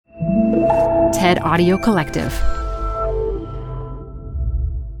TED Audio Collective.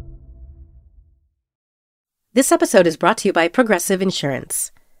 This episode is brought to you by Progressive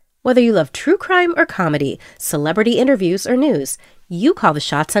Insurance. Whether you love true crime or comedy, celebrity interviews or news, you call the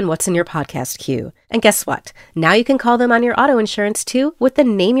shots on what's in your podcast queue. And guess what? Now you can call them on your auto insurance too with the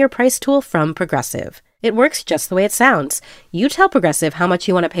Name Your Price tool from Progressive. It works just the way it sounds. You tell Progressive how much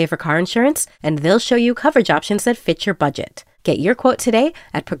you want to pay for car insurance, and they'll show you coverage options that fit your budget. Get your quote today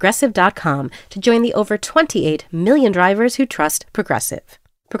at Progressive.com to join the over 28 million drivers who trust Progressive.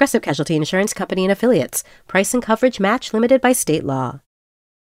 Progressive Casualty Insurance Company and Affiliates. Price and coverage match limited by state law.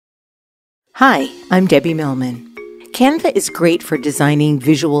 Hi, I'm Debbie Millman. Canva is great for designing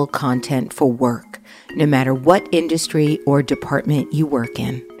visual content for work, no matter what industry or department you work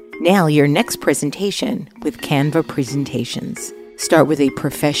in. Now your next presentation with Canva Presentations. Start with a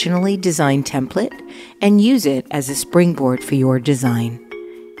professionally designed template and use it as a springboard for your design.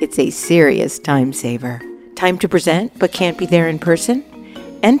 It's a serious time saver. Time to present but can't be there in person?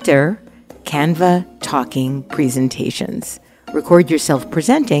 Enter Canva Talking Presentations. Record yourself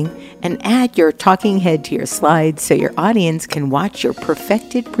presenting and add your talking head to your slides so your audience can watch your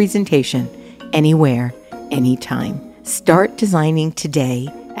perfected presentation anywhere, anytime. Start designing today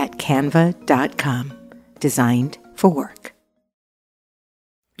at canva.com. Designed for work.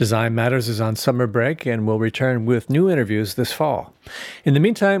 Design Matters is on summer break and will return with new interviews this fall. In the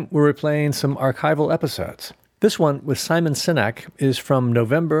meantime, we're replaying some archival episodes. This one with Simon Sinek is from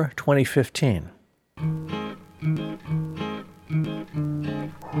November 2015.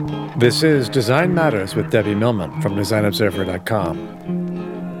 This is Design Matters with Debbie Millman from DesignObserver.com.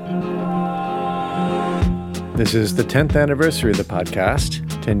 This is the 10th anniversary of the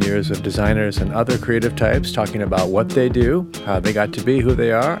podcast, 10 years of designers and other creative types talking about what they do, how they got to be who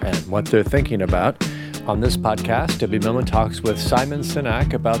they are, and what they're thinking about. On this podcast, Debbie Millman talks with Simon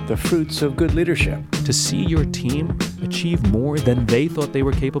Sinek about the fruits of good leadership. To see your team achieve more than they thought they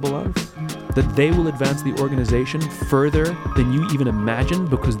were capable of, that they will advance the organization further than you even imagined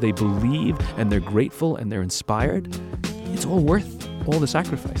because they believe and they're grateful and they're inspired, it's all worth all the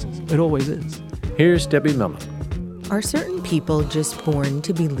sacrifices. It always is. Here's Debbie Millman. Are certain people just born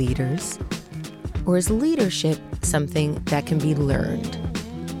to be leaders? Or is leadership something that can be learned?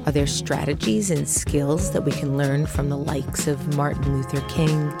 Are there strategies and skills that we can learn from the likes of Martin Luther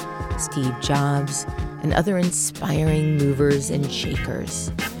King, Steve Jobs, and other inspiring movers and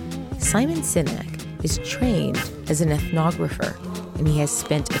shakers? Simon Sinek is trained as an ethnographer, and he has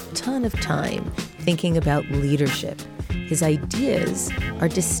spent a ton of time thinking about leadership. His ideas are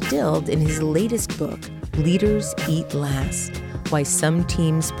distilled in his latest book, Leaders Eat Last: Why Some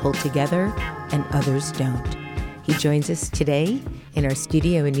Teams Pull Together and Others Don't. He joins us today in our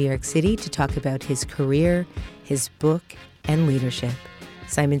studio in New York City to talk about his career, his book, and leadership.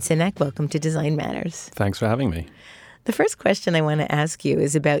 Simon Sinek, welcome to Design Matters. Thanks for having me. The first question I want to ask you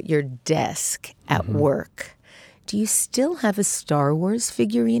is about your desk at work. Do you still have a Star Wars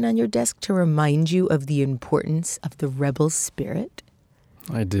figurine on your desk to remind you of the importance of the rebel spirit?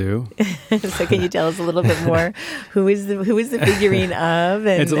 I do. So can you tell us a little bit more? Who is the figurine of?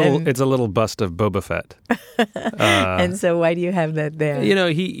 And, it's a little bust of Boba Fett. And so why do you have that there? You know,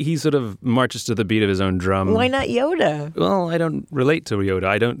 he sort of marches to the beat of his own drum. Why not Yoda? Well, I don't relate to Yoda.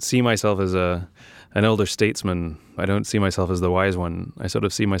 I don't see myself as an elder statesman. I don't see myself as the wise one. I sort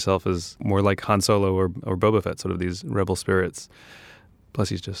of see myself as more like Han Solo or Boba Fett, sort of these rebel spirits. Plus,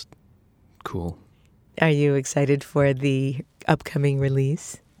 he's just cool. Are you excited for the upcoming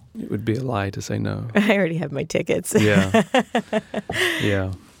release? It would be a lie to say no. I already have my tickets. Yeah.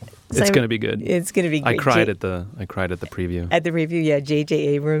 Yeah. It's going to be good. It's going to be great. I cried at the preview. At the preview, yeah. J.J.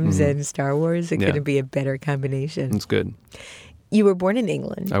 Abrams and Star Wars. It's going to be a better combination. It's good. You were born in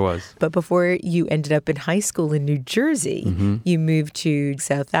England. I was. But before you ended up in high school in New Jersey, you moved to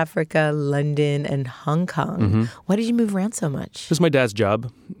South Africa, London, and Hong Kong. Why did you move around so much? It was my dad's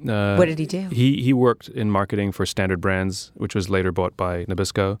job. What did he do? He worked in marketing for Standard Brands, which was later bought by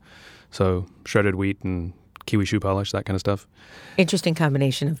Nabisco. So shredded wheat and kiwi shoe polish, that kind of stuff. Interesting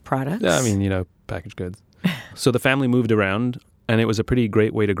combination of products. Yeah, I mean, packaged goods. So the family moved around, and it was a pretty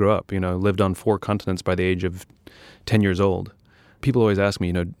great way to grow up. Lived on 4 continents by the age of 10 years old. People always ask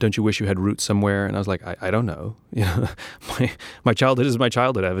me, don't you wish you had roots somewhere? And I was like, I don't know. My childhood is my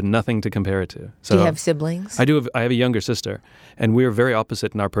childhood. I have nothing to compare it to. So do you have siblings? I do. I have a younger sister, and we're very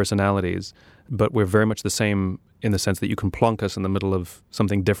opposite in our personalities, but we're very much the same in the sense that you can plonk us in the middle of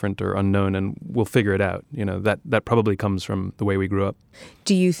something different or unknown, and we'll figure it out. That probably comes from the way we grew up.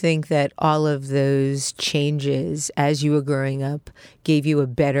 Do you think that all of those changes as you were growing up gave you a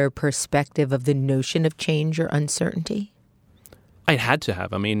better perspective of the notion of change or uncertainty? I had to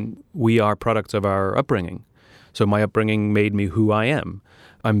have. I mean, we are products of our upbringing. So my upbringing made me who I am.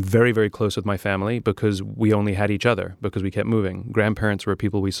 I'm very, very close with my family because we only had each other, because we kept moving. Grandparents were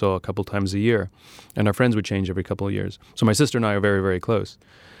people we saw a couple times a year, and our friends would change every couple of years. So my sister and I are very, very close.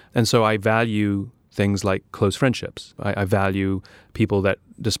 And so I value things like close friendships. I value people that,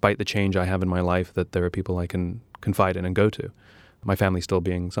 despite the change I have in my life, that there are people I can confide in and go to. My family still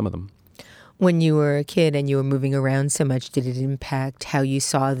being some of them. When you were a kid and you were moving around so much, did it impact how you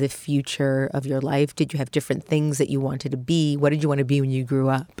saw the future of your life? Did you have different things that you wanted to be? What did you want to be when you grew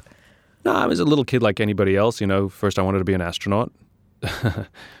up? No, I was a little kid like anybody else. First I wanted to be an astronaut,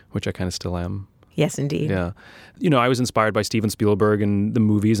 which I kind of still am. Yes, indeed. Yeah. I was inspired by Steven Spielberg and the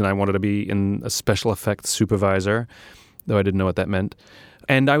movies, and I wanted to be a special effects supervisor, though I didn't know what that meant.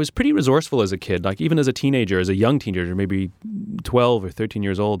 And I was pretty resourceful as a kid, like even as a teenager, as a young teenager, maybe 12 or 13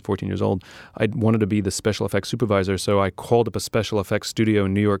 years old, 14 years old, I wanted to be the special effects supervisor. So I called up a special effects studio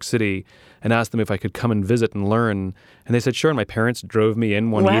in New York City and asked them if I could come and visit and learn. And they said, sure. And my parents drove me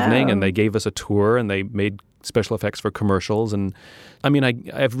in one evening and they gave us a tour and they made special effects for commercials. And I mean,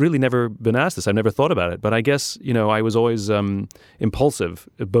 I've really never been asked this. I've never thought about it. But I guess, I was always impulsive,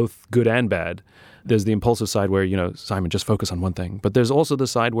 both good and bad. There's the impulsive side where, Simon, just focus on one thing. But there's also the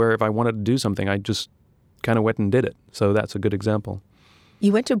side where if I wanted to do something, I just kind of went and did it. So that's a good example.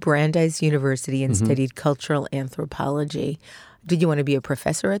 You went to Brandeis University and studied cultural anthropology. Did you want to be a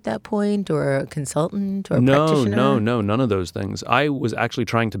professor at that point or a consultant or a practitioner? No, none of those things. I was actually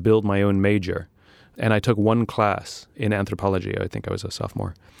trying to build my own major. And I took one class in anthropology. I think I was a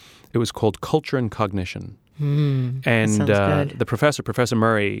sophomore. It was called Culture and Cognition. And the professor, Professor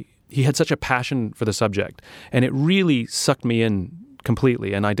Murray, he had such a passion for the subject, and it really sucked me in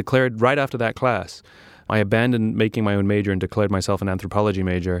completely. And I declared right after that class, I abandoned making my own major and declared myself an anthropology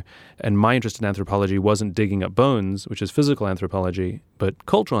major. And my interest in anthropology wasn't digging up bones, which is physical anthropology, but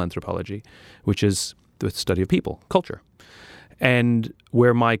cultural anthropology, which is the study of people, culture. And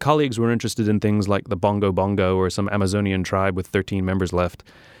where my colleagues were interested in things like the Bongo Bongo or some Amazonian tribe with 13 members left,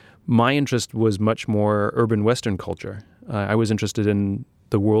 my interest was much more urban Western culture. I was interested in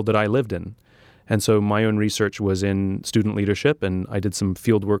the world that I lived in. And so my own research was in student leadership, and I did some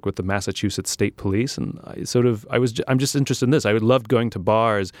field work with the Massachusetts State Police. And I'm just interested in this. I would love going to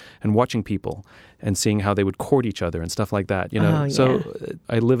bars and watching people and seeing how they would court each other and stuff like that. So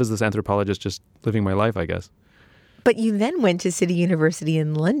I live as this anthropologist, just living my life, I guess. But you then went to City University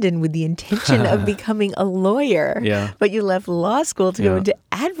in London with the intention of becoming a lawyer. Yeah. But you left law school to go into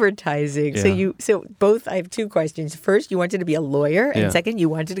advertising. Yeah. So both, I have two questions. First, you wanted to be a lawyer. And second, you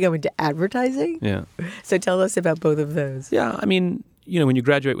wanted to go into advertising. Yeah. So tell us about both of those. Yeah. I mean, when you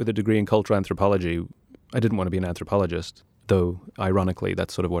graduate with a degree in cultural anthropology, I didn't want to be an anthropologist. Though, ironically,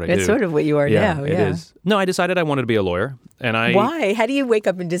 that's sort of what I do. That's sort of what you are now. It is. No, I decided I wanted to be a lawyer. Why? How do you wake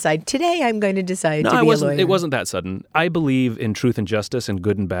up and decide, today I'm going to decide to be a lawyer? It wasn't that sudden. I believe in truth and justice and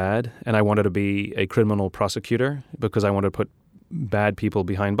good and bad, and I wanted to be a criminal prosecutor because I wanted to put bad people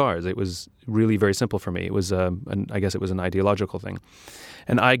behind bars. It was really very simple for me. It was, I guess it was an ideological thing.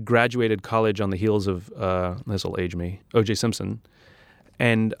 And I graduated college on the heels of, this will age me, O.J. Simpson.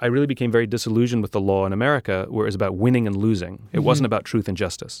 And I really became very disillusioned with the law in America, where it was about winning and losing. It wasn't about truth and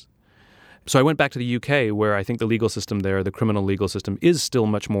justice. So I went back to the UK, where I think the legal system there, the criminal legal system, is still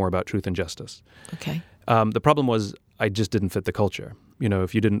much more about truth and justice. Okay. The problem was I just didn't fit the culture.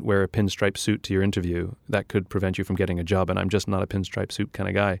 If you didn't wear a pinstripe suit to your interview, that could prevent you from getting a job, and I'm just not a pinstripe suit kind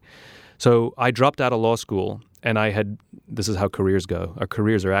of guy. So I dropped out of law school, and this is how careers go. Our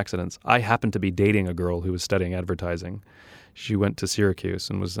careers are accidents. I happened to be dating a girl who was studying advertising. She went to Syracuse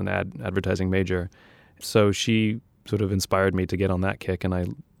and was an advertising major. So she sort of inspired me to get on that kick, and I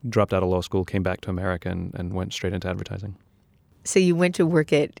dropped out of law school, came back to America, and went straight into advertising. So you went to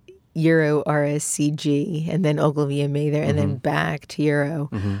work at Euro RSCG and then Ogilvy and Mather and then back to Euro.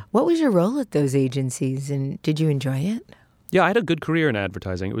 What was your role at those agencies, and did you enjoy it? Yeah, I had a good career in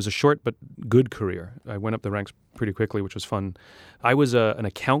advertising. It was a short but good career. I went up the ranks pretty quickly, which was fun. I was an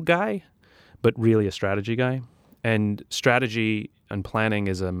account guy, but really a strategy guy. And strategy and planning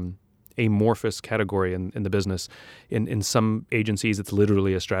is amorphous category in the business. In some agencies, it's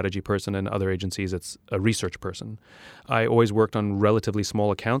literally a strategy person. In other agencies, it's a research person. I always worked on relatively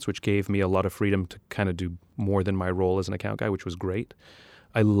small accounts, which gave me a lot of freedom to kind of do more than my role as an account guy, which was great.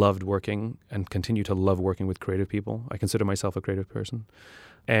 I loved working and continue to love working with creative people. I consider myself a creative person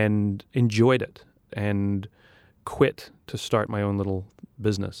and enjoyed it. And quit to start my own little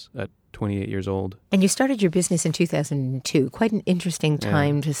business at 28 years old. And you started your business in 2002. Quite an interesting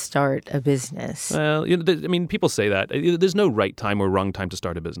time to start a business. Well, people say that. There's no right time or wrong time to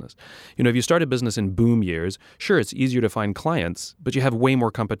start a business. If you start a business in boom years, sure, it's easier to find clients, but you have way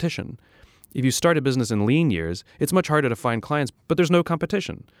more competition. If you start a business in lean years, it's much harder to find clients, but there's no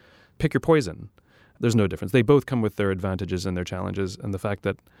competition. Pick your poison. There's no difference. They both come with their advantages and their challenges, and the fact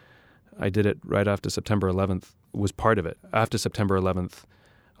that I did it right after September 11th was part of it. After September 11th,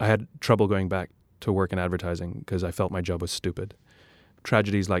 I had trouble going back to work in advertising because I felt my job was stupid.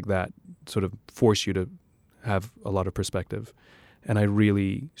 Tragedies like that sort of force you to have a lot of perspective. And I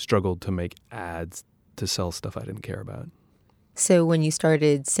really struggled to make ads to sell stuff I didn't care about. So when you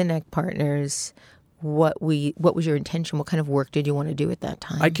started Synack Partners, what was your intention? What kind of work did you want to do at that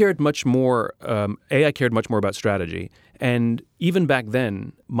time? I cared much more. I cared much more about strategy. And even back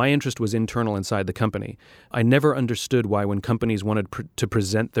then, my interest was internal inside the company. I never understood why when companies wanted to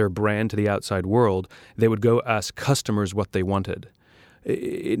present their brand to the outside world, they would go ask customers what they wanted.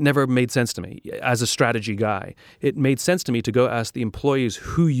 It never made sense to me as a strategy guy. It made sense to me to go ask the employees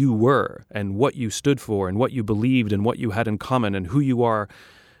who you were and what you stood for and what you believed and what you had in common and who you are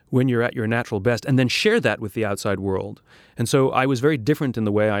when you're at your natural best, and then share that with the outside world. And so I was very different in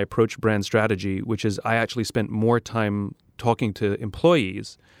the way I approached brand strategy, which is I actually spent more time talking to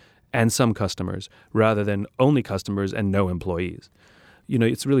employees and some customers rather than only customers and no employees.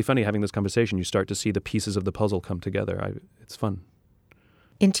 It's really funny having this conversation. You start to see the pieces of the puzzle come together. It's fun.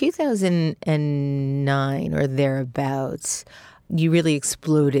 In 2009 or thereabouts, you really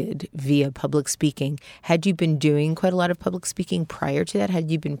exploded via public speaking. Had you been doing quite a lot of public speaking prior to that? Had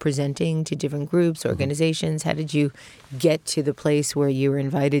you been presenting to different groups, organizations? How did you get to the place where you were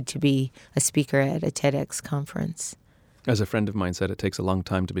invited to be a speaker at a TEDx conference? As a friend of mine said, it takes a long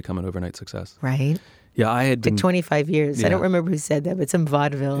time to become an overnight success. Right. Yeah, I had been... 25 years. Yeah. I don't remember who said that, but some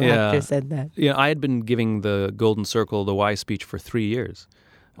vaudeville actor said that. Yeah, I had been giving the Golden Circle, the Why speech for 3 years.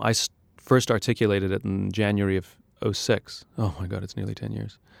 I first articulated it in January of 2006. Oh my God, it's nearly 10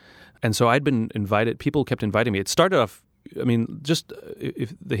 years. And so I'd been invited, people kept inviting me. It started off,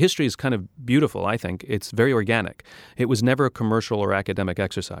 if the history is kind of beautiful, I think. It's very organic. It was never a commercial or academic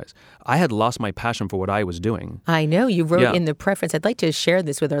exercise. I had lost my passion for what I was doing. I know. You wrote in the preface, I'd like to share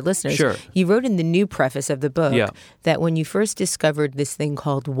this with our listeners. Sure. You wrote in the new preface of the book that when you first discovered this thing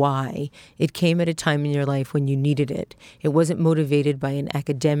called Why, it came at a time in your life when you needed it. It wasn't motivated by an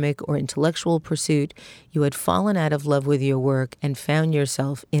academic or intellectual pursuit. You had fallen out of love with your work and found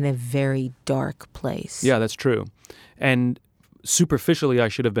yourself in a very dark place. Yeah, that's true. And superficially, I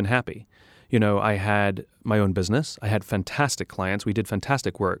should have been happy. I had my own business. I had fantastic clients. We did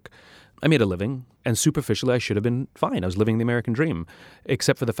fantastic work. I made a living. And superficially, I should have been fine. I was living the American dream,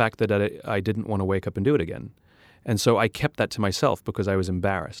 except for the fact that I didn't want to wake up and do it again. And so I kept that to myself because I was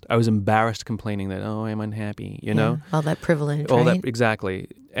embarrassed. I was embarrassed complaining that, I'm unhappy, all that privilege, all right? That, exactly.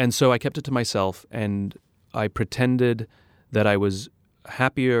 And so I kept it to myself, and I pretended that I was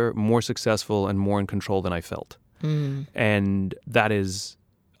happier, more successful, and more in control than I felt. And that is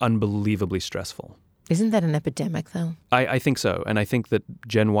unbelievably stressful. Isn't that an epidemic, though? I think so. And I think that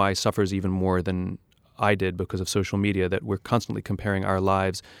Gen Y suffers even more than I did because of social media, that we're constantly comparing our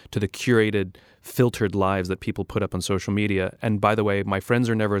lives to the curated, filtered lives that people put up on social media. And by the way, my friends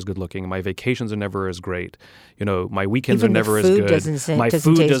are never as good looking. My vacations are never as great. My weekends even are never as good. My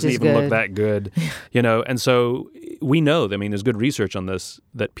food doesn't even good. look that good. And so we know, there's good research on this,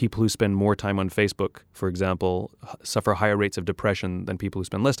 that people who spend more time on Facebook, for example, suffer higher rates of depression than people who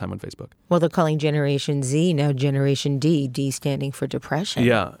spend less time on Facebook. Well, they're calling Generation Z now Generation D, D standing for depression.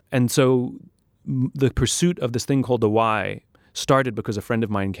 Yeah. And so the pursuit of this thing called the Why started because a friend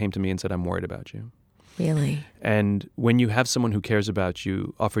of mine came to me and said, I'm worried about you. Really? And when you have someone who cares about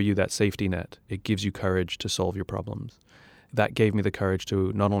you offer you that safety net, it gives you courage to solve your problems. That gave me the courage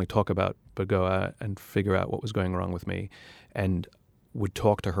to not only talk about, but go out and figure out what was going wrong with me, and would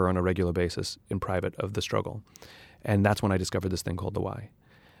talk to her on a regular basis in private of the struggle. And that's when I discovered this thing called the Why.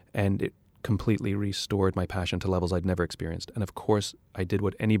 And it completely restored my passion to levels I'd never experienced. And of course, I did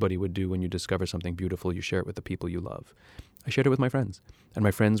what anybody would do when you discover something beautiful. You share it with the people you love. I shared it with my friends, and my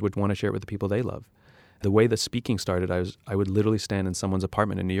friends would want to share it with the people they love. The way the speaking started, I would literally stand in someone's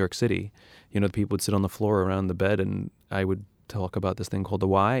apartment in New York City. The people would sit on the floor around the bed, and I would talk about this thing called the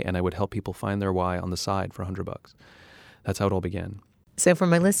Why, and I would help people find their why on the side for $100. That's how it all began. So for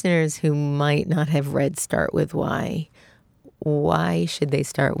my listeners who might not have read Start With Why should they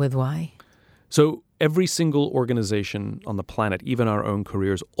start with why? So every single organization on the planet, even our own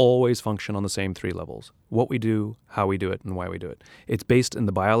careers, always function on the same 3 levels: what we do, how we do it, and why we do it. It's based in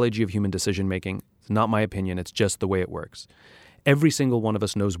the biology of human decision-making, It's not my opinion. It's just the way it works. Every single one of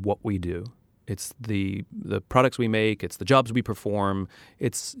us knows what we do. It's the products we make. It's the jobs we perform.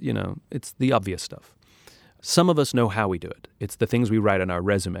 It's the obvious stuff. Some of us know how we do it. It's the things we write on our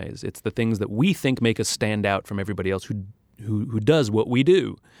resumes. It's the things that we think make us stand out from everybody else who does what we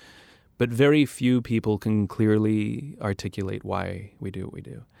do. But very few people can clearly articulate why we do what we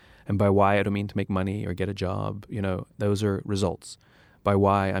do. And by why, I don't mean to make money or get a job. Those are results. By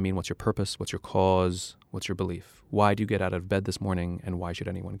why, I mean what's your purpose, what's your cause, what's your belief? Why do you get out of bed this morning, and why should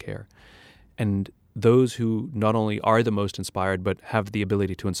anyone care? And those who not only are the most inspired but have the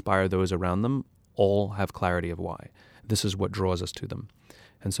ability to inspire those around them all have clarity of why. This is what draws us to them.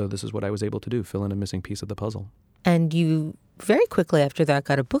 And so this is what I was able to do, fill in a missing piece of the puzzle. And you very quickly after that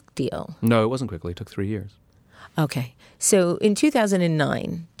got a book deal. No, it wasn't quickly. It took 3 years. Okay. So in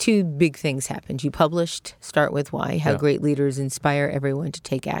 2009, two big things happened. You published Start With Why, How Great Leaders Inspire Everyone to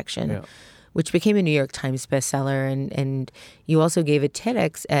Take Action, which became a New York Times bestseller. And you also gave a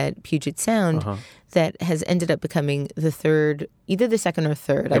TEDx at Puget Sound that has ended up becoming the third, either the second or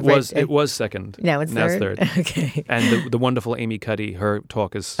third. It was second. Now it's third? Okay. And the wonderful Amy Cuddy, her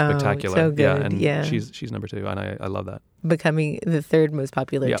talk is spectacular. So good. Yeah, and she's number 2, and I love that. Becoming the third most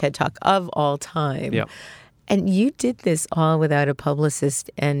popular TED Talk of all time. Yeah. And you did this all without a publicist,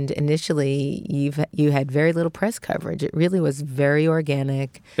 and initially you had very little press coverage. It really was very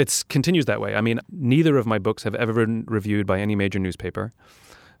organic. It continues that way. I mean, neither of my books have ever been reviewed by any major newspaper.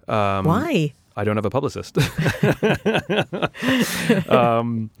 Why? I don't have a publicist. The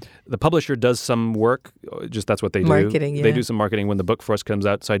publisher does some work, just that's what they do. Marketing, yeah. They do some marketing when the book first comes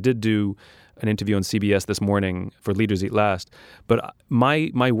out. So I did do an interview on CBS this morning for Leaders Eat Last. But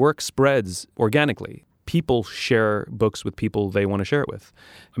my work spreads organically. People share books with people they want to share it with.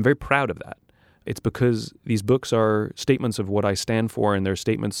 I'm very proud of that. It's because these books are statements of what I stand for, and they're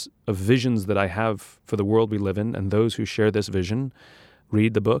statements of visions that I have for the world we live in, and those who share this vision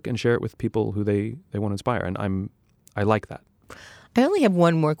read the book and share it with people who they want to inspire. And I like that. I only have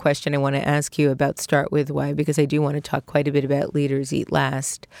one more question I want to ask you about Start With Why, because I do want to talk quite a bit about Leaders Eat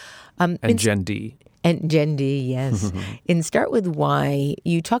Last. And Gen D. And Gen D, yes. In Start With Why,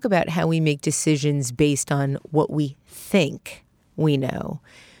 you talk about how we make decisions based on what we think we know.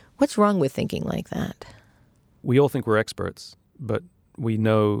 What's wrong with thinking like that? We all think we're experts, but we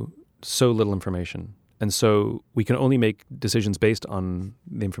know so little information. And so we can only make decisions based on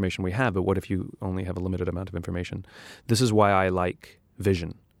the information we have. But what if you only have a limited amount of information? This is why I like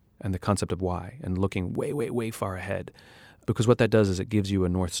vision and the concept of why and looking way, way, way far ahead. Because what that does is it gives you a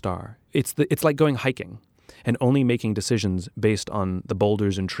North Star. It's like going hiking and only making decisions based on the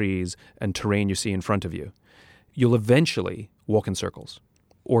boulders and trees and terrain you see in front of you. You'll eventually walk in circles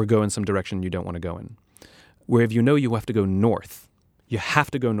or go in some direction you don't want to go in. Where if you know you have to go north, you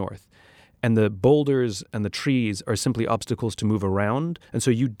have to go north. And the boulders and the trees are simply obstacles to move around. And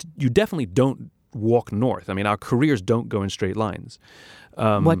so you definitely don't walk north. I mean, our careers don't go in straight lines.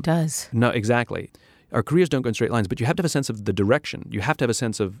 What does? No, exactly. Our careers don't go in straight lines, but you have to have a sense of the direction. You have to have a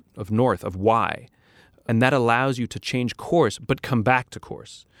sense of north, of why. And that allows you to change course, but come back to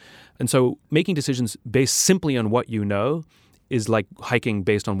course. And so making decisions based simply on what you know is like hiking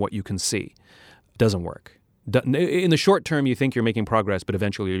based on what you can see. It doesn't work. In the short term, you think you're making progress, but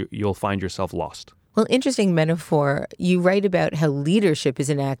eventually you'll find yourself lost. Well, interesting metaphor. You write about how leadership is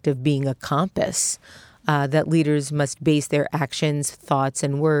an act of being a compass, that leaders must base their actions, thoughts,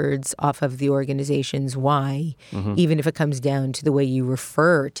 and words off of the organization's why, even if it comes down to the way you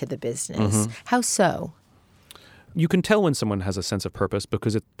refer to the business. How so? You can tell when someone has a sense of purpose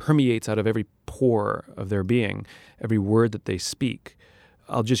because it permeates out of every pore of their being, every word that they speak.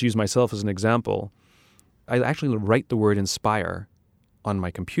 I'll just use myself as an example. I actually write the word inspire on my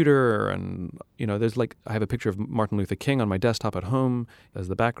computer, and there's I have a picture of Martin Luther King on my desktop at home as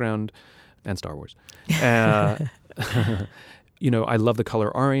the background, and Star Wars. I love the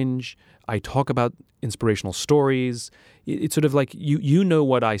color orange. I talk about inspirational stories. It's sort of like you know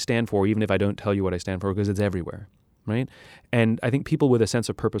what I stand for, even if I don't tell you what I stand for, because it's everywhere, right? And I think people with a sense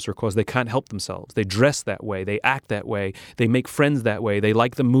of purpose or cause, they can't help themselves. They dress that way. They act that way. They make friends that way. They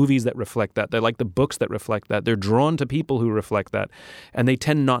like the movies that reflect that. They like the books that reflect that. They're drawn to people who reflect that. And they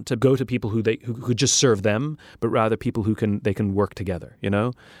tend not to go to people who just serve them, but rather people they can work together,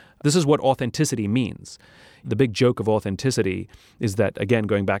 This is what authenticity means. The big joke of authenticity is that, again,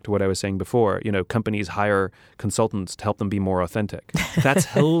 going back to what I was saying before, companies hire consultants to help them be more authentic. That's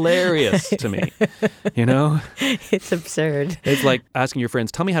hilarious to me, It's absurd. It's like asking your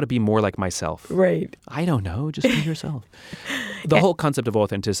friends, tell me how to be more like myself. Right. I don't know, just be yourself. The whole concept of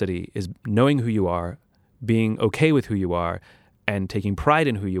authenticity is knowing who you are, being okay with who you are, and taking pride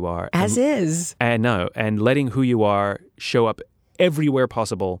in who you are. As is. And letting who you are show up everywhere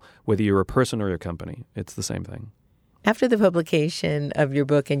possible, whether you're a person or your company. It's the same thing. After the publication of your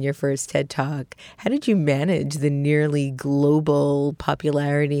book and your first TED Talk, how did you manage the nearly global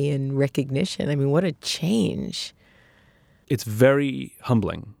popularity and recognition? I mean, what a change. It's very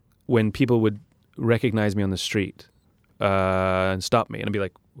humbling when people would recognize me on the street and stop me and be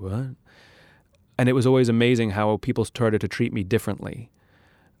like, what? And it was always amazing how people started to treat me differently.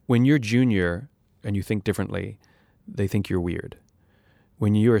 When you're junior and you think differently, they think you're weird.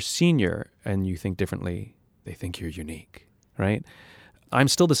 When you're a senior and you think differently, they think you're unique, right? I'm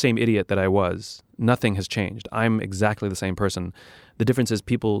still the same idiot that I was. Nothing has changed. I'm exactly the same person. The difference is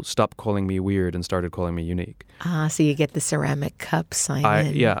people stopped calling me weird and started calling me unique. So you get the ceramic cup sign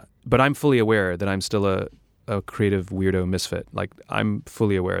in. Yeah, but I'm fully aware that I'm still a creative weirdo misfit. Like, I'm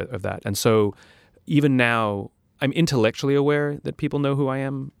fully aware of that. And so even now, I'm intellectually aware that people know who I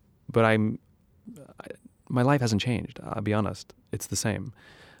am, but my life hasn't changed. I'll be honest. It's the same.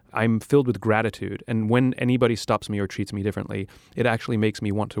 I'm filled with gratitude. And when anybody stops me or treats me differently, it actually makes me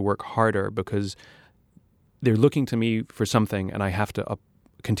want to work harder because they're looking to me for something and I have to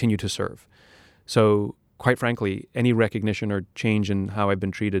continue to serve. So quite frankly, any recognition or change in how I've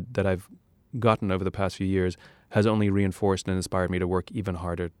been treated that I've gotten over the past few years has only reinforced and inspired me to work even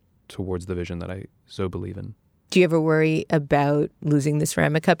harder towards the vision that I so believe in. Do you ever worry about losing the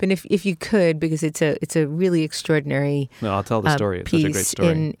ceramic cup? And if you could, because it's a really extraordinary No, I'll tell the story. It's such a great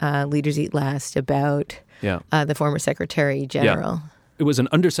story. In Leaders Eat Last about the former Secretary General. Yeah. It was an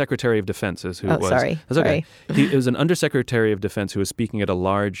Undersecretary of Defense is who it was. Sorry. That's okay. It was an Undersecretary of Defense who was speaking at a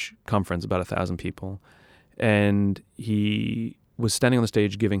large conference, about 1,000 people. And he was standing on the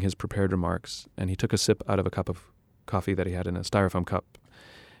stage giving his prepared remarks. And he took a sip out of a cup of coffee that he had in a styrofoam cup.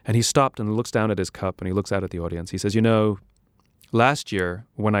 And he stopped and looks down at his cup and he looks out at the audience. He says, last year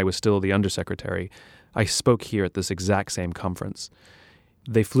when I was still the undersecretary, I spoke here at this exact same conference.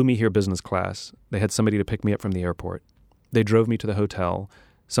 They flew me here business class. They had somebody to pick me up from the airport. They drove me to the hotel.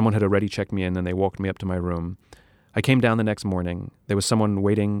 Someone had already checked me in and they walked me up to my room. I came down the next morning. There was someone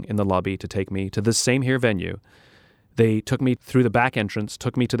waiting in the lobby to take me to this same here venue. They took me through the back entrance,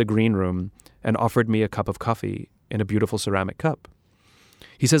 took me to the green room, and offered me a cup of coffee in a beautiful ceramic cup.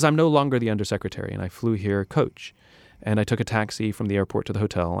 He says, I'm no longer the undersecretary, and I flew here coach. And I took a taxi from the airport to the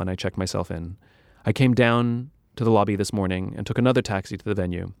hotel, and I checked myself in. I came down to the lobby this morning and took another taxi to the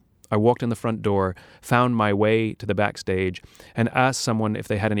venue. I walked in the front door, found my way to the backstage, and asked someone if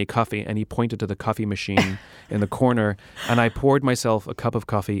they had any coffee, and he pointed to the coffee machine in the corner, and I poured myself a cup of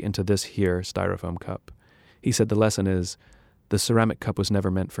coffee into this here styrofoam cup. He said, the lesson is, the ceramic cup was never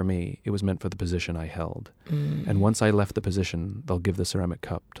meant for me. It was meant for the position I held. And once I left the position, they'll give the ceramic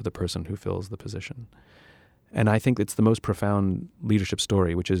cup to the person who fills the position. And I think it's the most profound leadership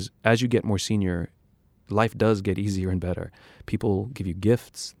story, which is as you get more senior, life does get easier and better. People give you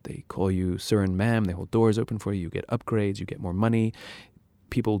gifts. They call you sir and ma'am. They hold doors open for you. You get upgrades. You get more money.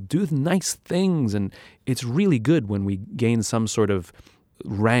 People do nice things. And it's really good when we gain some sort of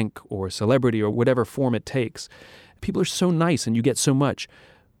rank or celebrity or whatever form it takes. People are so nice and you get so much.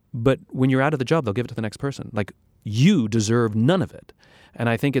 But when you're out of the job, they'll give it to the next person. Like, you deserve none of it. And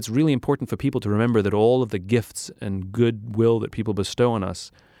I think it's really important for people to remember that all of the gifts and goodwill that people bestow on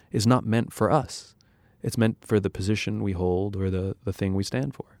us is not meant for us. It's meant for the position we hold or the thing we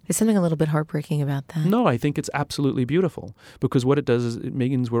stand for. There's something a little bit heartbreaking about that. No, I think it's absolutely beautiful because what it does is it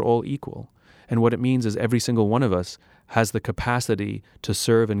means we're all equal. And what it means is every single one of us has the capacity to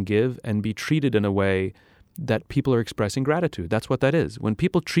serve and give and be treated in a way that people are expressing gratitude. That's what that is. When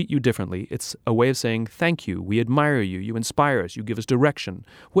people treat you differently, it's a way of saying, thank you, we admire you, you inspire us, you give us direction,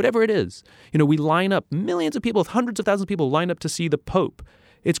 whatever it is. We line up, millions of people, hundreds of thousands of people line up to see the Pope.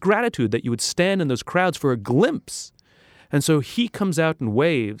 It's gratitude that you would stand in those crowds for a glimpse. And so he comes out and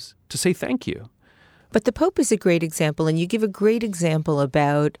waves to say thank you. But the Pope is a great example, and you give a great example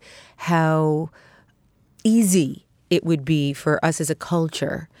about how easy it would be for us as a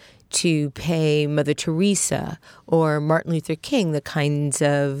culture to pay Mother Teresa or Martin Luther King the kinds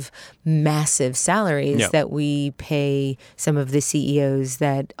of massive salaries that we pay some of the CEOs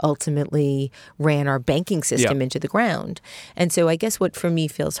that ultimately ran our banking system into the ground. And so I guess what for me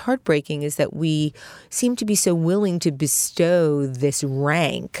feels heartbreaking is that we seem to be so willing to bestow this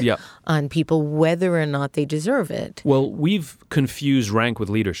rank on people whether or not they deserve it. Well, we've confused rank with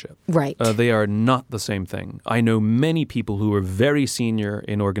leadership. Right. They are not the same thing. I know many people who are very senior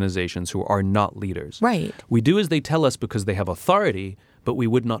in organizations who are not leaders. Right. We do as they tell us because they have authority, but we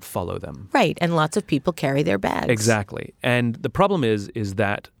would not follow them. Right. And lots of people carry their bags. Exactly. And the problem is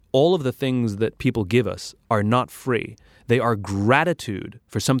that all of the things that people give us are not free. They are gratitude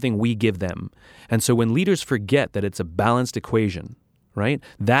for something we give them. And so when leaders forget that it's a balanced equation, right,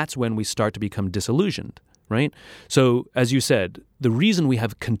 that's when we start to become disillusioned, right? So as you said, the reason we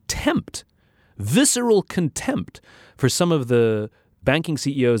have contempt, visceral contempt for some of the banking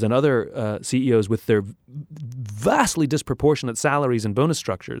CEOs and other CEOs with their vastly disproportionate salaries and bonus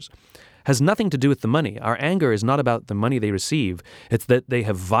structures has nothing to do with the money. Our anger is not about the money they receive. It's that they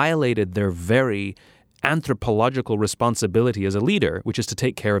have violated their very anthropological responsibility as a leader, which is to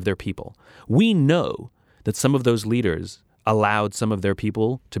take care of their people. We know that some of those leaders allowed some of their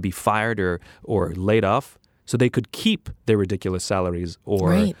people to be fired or laid off so they could keep their ridiculous salaries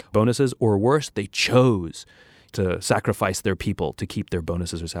or bonuses, or worse, they chose to sacrifice their people to keep their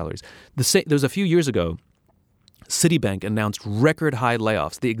bonuses or salaries. There was a few years ago, Citibank announced record high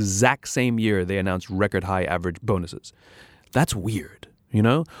layoffs the exact same year they announced record high average bonuses. That's weird, you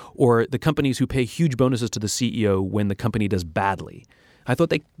know? Or the companies who pay huge bonuses to the CEO when the company does badly. I thought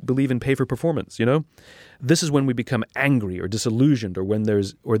they believe in pay for performance, you know? This is when we become angry or disillusioned or when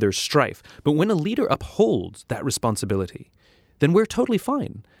there's strife. But when a leader upholds that responsibility, then we're totally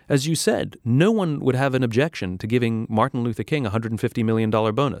fine. As you said, no one would have an objection to giving Martin Luther King a $150 million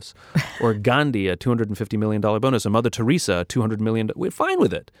bonus, or Gandhi a $250 million bonus, or Mother Teresa a $200 million. We're fine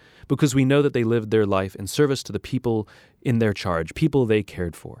with it because we know that they lived their life in service to the people in their charge, people they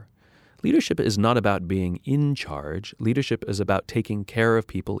cared for. Leadership is not about being in charge. Leadership is about taking care of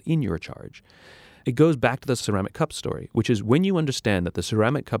people in your charge. It goes back to the ceramic cup story, which is when you understand that the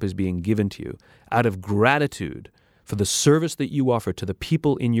ceramic cup is being given to you out of gratitude for the service that you offer to the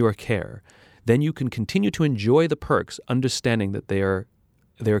people in your care, then you can continue to enjoy the perks, understanding that they're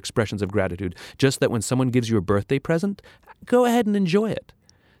expressions of gratitude. Just that when someone gives you a birthday present, go ahead and enjoy it.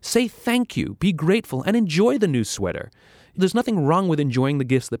 Say thank you, be grateful, and enjoy the new sweater. There's nothing wrong with enjoying the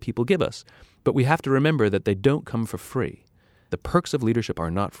gifts that people give us, but we have to remember that they don't come for free. The perks of leadership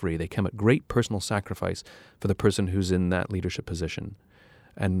are not free. They come at great personal sacrifice for the person who's in that leadership position.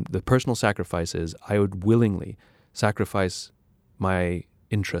 And the personal sacrifice is, I would willingly sacrifice my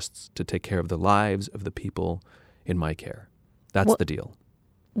interests to take care of the lives of the people in my care. That's the deal.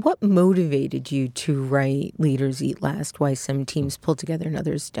 What motivated you to write Leaders Eat Last, Why Some Teams Pull Together and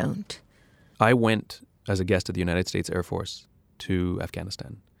Others Don't? I went as a guest of the United States Air Force to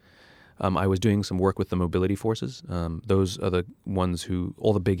Afghanistan. I was doing some work with the mobility forces. Those are the ones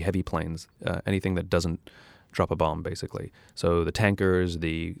all the big heavy planes, anything that doesn't drop a bomb, basically. So the tankers,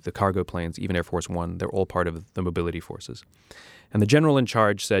 the cargo planes, even Air Force One, they're all part of the mobility forces. And the general in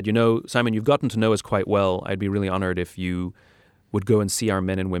charge said, Simon, you've gotten to know us quite well. I'd be really honored if you would go and see our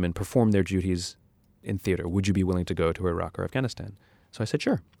men and women perform their duties in theater. Would you be willing to go to Iraq or Afghanistan? So I said,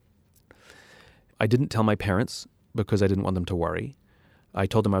 sure. I didn't tell my parents because I didn't want them to worry. I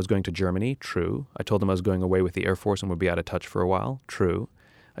told them I was going to Germany, true. I told them I was going away with the Air Force and would be out of touch for a while, true.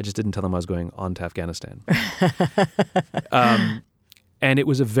 I just didn't tell them I was going on to Afghanistan. And it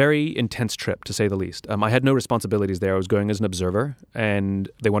was a very intense trip, to say the least. I had no responsibilities there. I was going as an observer, and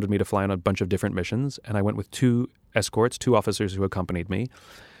they wanted me to fly on a bunch of different missions. And I went with 2 escorts, 2 officers who accompanied me.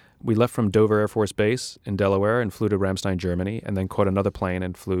 We left from Dover Air Force Base in Delaware and flew to Ramstein, Germany, and then caught another plane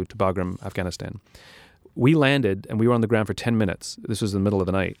and flew to Bagram, Afghanistan. We landed, and we were on the ground for 10 minutes. This was in the middle of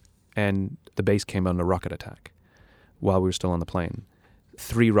the night, and the base came on a rocket attack while we were still on the plane.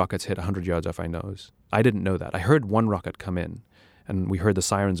 3 rockets hit 100 yards off our nose. I didn't know that. I heard 1 rocket come in, and we heard the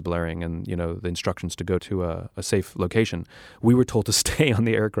sirens blaring and, the instructions to go to a safe location. We were told to stay on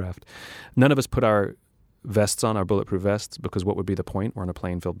the aircraft. None of us put our vests on, our bulletproof vests, because what would be the point? We're on a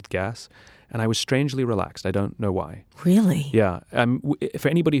plane filled with gas. And I was strangely relaxed. I don't know why. Really? Yeah. For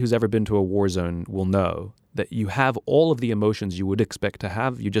anybody who's ever been to a war zone will know that you have all of the emotions you would expect to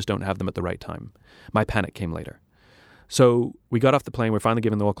have. You just don't have them at the right time. My panic came later. So we got off the plane. We're finally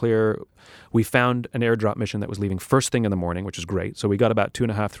given the all clear. We found an airdrop mission that was leaving first thing in the morning, which is great. So we got about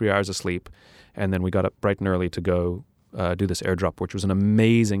 2.5, 3 hours of sleep. And then we got up bright and early to go do this airdrop, which was an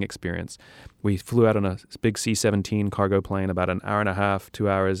amazing experience. We flew out on a big C-17 cargo plane, about an hour and a half, 2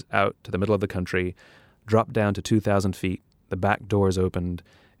 hours out to the middle of the country, dropped down to 2,000 feet. The back doors opened,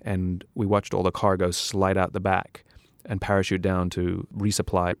 and we watched all the cargo slide out the back and parachute down to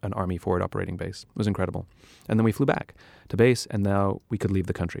resupply an Army forward operating base. It was incredible. And then we flew back to base, and now we could leave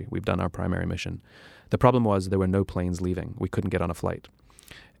the country. We've done our primary mission. The problem was there were no planes leaving. We couldn't get on a flight.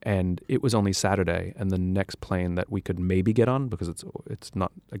 And it was only Saturday, and the next plane that we could maybe get on, because it's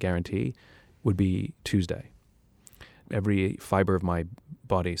not a guarantee, would be Tuesday. Every fiber of my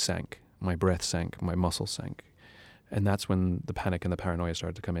body sank. My breath sank. My muscles sank. And that's when the panic and the paranoia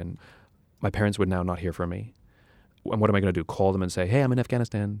started to come in. My parents would now not hear from me. And what am I going to do? Call them and say, hey, I'm in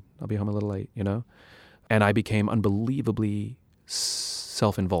Afghanistan. I'll be home a little late, you know? And I became unbelievably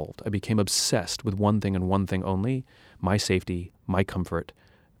self-involved. I became obsessed with one thing and one thing only, my safety, my comfort,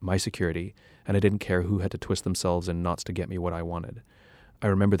 my security. And I didn't care who had to twist themselves in knots to get me what I wanted. I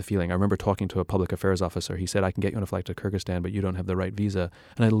remember the feeling. I remember talking to a public affairs officer. He said, I can get you on a flight to Kyrgyzstan, but you don't have the right visa.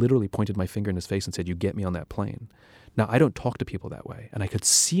 And I literally pointed my finger in his face and said, you get me on that plane. Now, I don't talk to people that way. And I could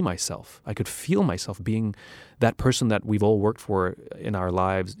see myself. I could feel myself being that person that we've all worked for in our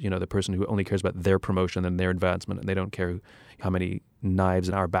lives, you know, the person who only cares about their promotion and their advancement, and they don't care how many knives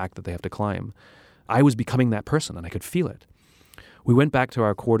in our back that they have to climb. I was becoming that person, and I could feel it. We went back to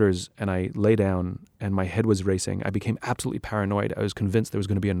our quarters, and I lay down, and my head was racing. I became absolutely paranoid. I was convinced there was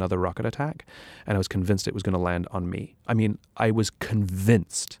going to be another rocket attack, and I was convinced it was going to land on me. I mean, I was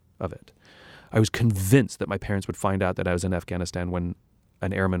convinced of it. I was convinced that my parents would find out that I was in Afghanistan when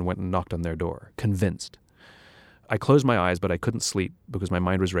an airman went and knocked on their door. Convinced. I closed my eyes, but I couldn't sleep because my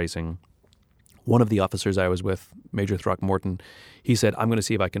mind was racing. One of the officers I was with, Major Throckmorton, he said, I'm going to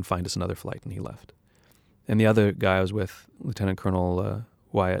see if I can find us another flight, and he left. And the other guy I was with, Lieutenant Colonel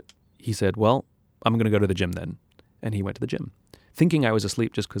Wyatt, he said, well, I'm going to go to the gym then. And he went to the gym. Thinking I was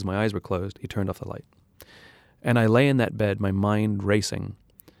asleep just because my eyes were closed, he turned off the light. And I lay in that bed, my mind racing.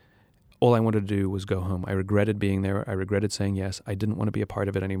 All I wanted to do was go home. I regretted being there. I regretted saying yes. I didn't want to be a part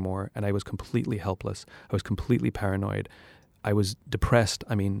of it anymore. And I was completely helpless. I was completely paranoid. I was depressed.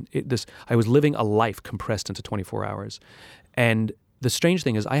 I mean, I was living a life compressed into 24 hours. And the strange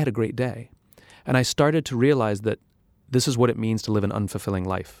thing is I had a great day. And I started to realize that this is what it means to live an unfulfilling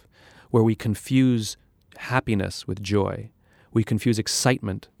life, where we confuse happiness with joy. We confuse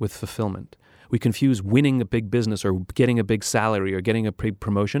excitement with fulfillment. We confuse winning a big business or getting a big salary or getting a big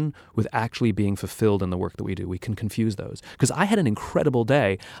promotion with actually being fulfilled in the work that we do. We can confuse those. Because I had an incredible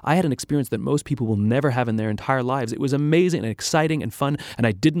day. I had an experience that most people will never have in their entire lives. It was amazing and exciting and fun, and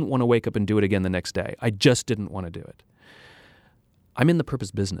I didn't want to wake up and do it again the next day. I just didn't want to do it. I'm in the purpose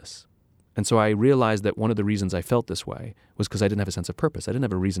business. And so I realized that one of the reasons I felt this way was because I didn't have a sense of purpose. I didn't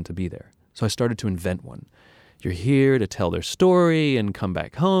have a reason to be there. So I started to invent one. You're here to tell their story and come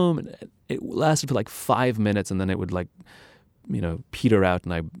back home. And it lasted for like 5 minutes, and then it would peter out,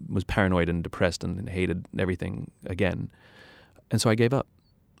 and I was paranoid and depressed and hated everything again. And so I gave up.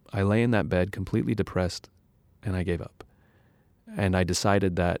 I lay in that bed completely depressed, and I gave up. And I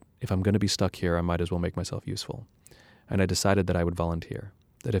decided that if I'm going to be stuck here, I might as well make myself useful. And I decided that I would volunteer.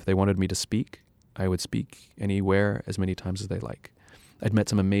 That if they wanted me to speak, I would speak anywhere as many times as they like. I'd met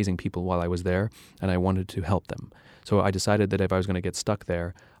some amazing people while I was there, and I wanted to help them. So I decided that if I was going to get stuck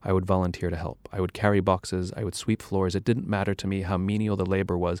there, I would volunteer to help. I would carry boxes. I would sweep floors. It didn't matter to me how menial the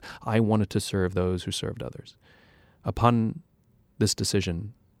labor was. I wanted to serve those who served others. Upon this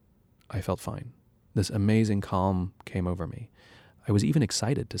decision, I felt fine. This amazing calm came over me. I was even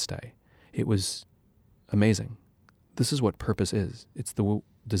excited to stay. It was amazing. This is what purpose is. It's the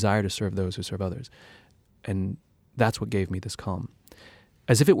desire to serve those who serve others. And that's what gave me this calm.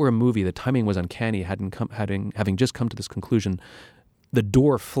 As if it were a movie, the timing was uncanny. Having just come to this conclusion, the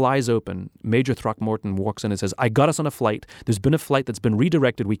door flies open. Major Throckmorton walks in and says, I got us on a flight. There's been a flight that's been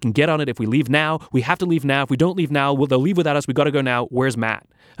redirected. We can get on it if we leave now. We have to leave now. If we don't leave now, they'll leave without us. We got to go now. Where's Matt?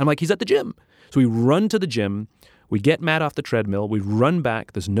 I'm like, he's at the gym. So we run to the gym. We get Matt off the treadmill. We run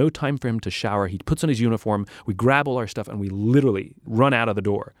back. There's no time for him to shower. He puts on his uniform. We grab all our stuff, and we literally run out of the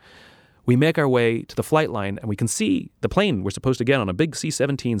door. We make our way to the flight line, and we can see the plane we're supposed to get on, a big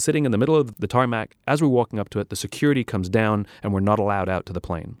C-17 sitting in the middle of the tarmac. As we're walking up to it, the security comes down, and we're not allowed out to the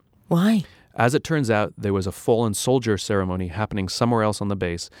plane. Why? As it turns out, there was a fallen soldier ceremony happening somewhere else on the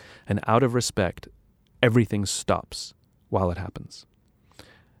base, and out of respect, everything stops while it happens.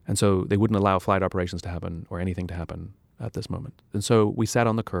 And so they wouldn't allow flight operations to happen or anything to happen at this moment. And so we sat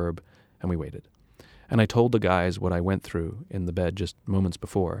on the curb and we waited. And I told the guys what I went through in the bed just moments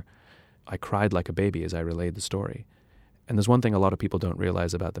before. I cried like a baby as I relayed the story. And there's one thing a lot of people don't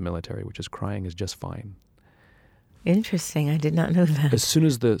realize about the military, which is crying is just fine. Interesting. I did not know that. As soon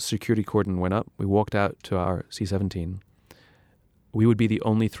as the security cordon went up, we walked out to our C-17. We would be the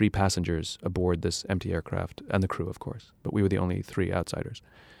only 3 passengers aboard this empty aircraft, and the crew, of course, but we were the only 3 outsiders.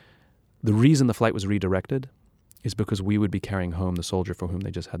 The reason the flight was redirected is because we would be carrying home the soldier for whom they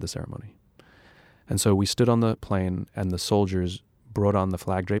just had the ceremony. And so we stood on the plane, and the soldiers brought on the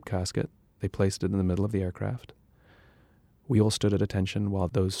flag-draped casket. They placed it in the middle of the aircraft. We all stood at attention while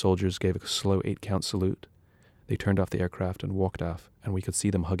those soldiers gave a slow 8-count salute. They turned off the aircraft and walked off, and we could see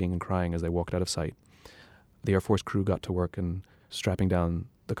them hugging and crying as they walked out of sight. The Air Force crew got to work and strapping down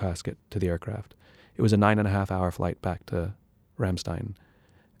the casket to the aircraft. It was a 9.5-hour flight back to Ramstein.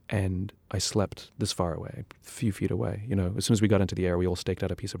 And I slept this far away, a few feet away. As soon as we got into the air, we all staked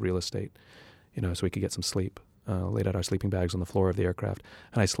out a piece of real estate, so we could get some sleep. Laid out our sleeping bags on the floor of the aircraft.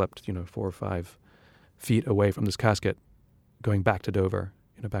 And I slept, 4 or 5 feet away from this casket, going back to Dover,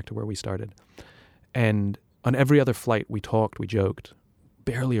 back to where we started. And on every other flight, we talked, we joked.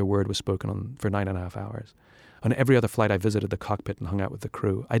 Barely a word was spoken for 9.5 hours. On every other flight, I visited the cockpit and hung out with the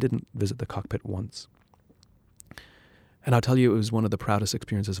crew. I didn't visit the cockpit once. And I'll tell you, it was one of the proudest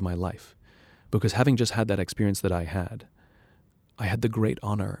experiences of my life, because having just had that experience that I had the great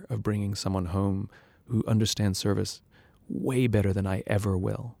honor of bringing someone home who understands service way better than I ever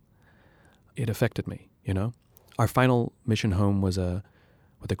will. It affected me, Our final mission home was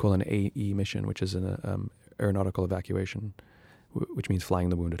what they call an AE mission, which is an aeronautical evacuation, which means flying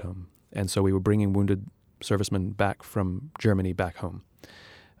the wounded home. And so we were bringing wounded servicemen back from Germany back home.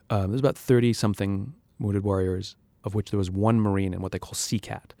 There's about 30-something wounded warriors, of which there was one Marine in what they call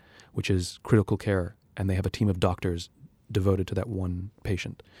CCAT, which is critical care, and they have a team of doctors devoted to that one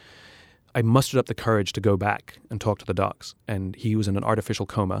patient. I mustered up the courage to go back and talk to the docs, and he was in an artificial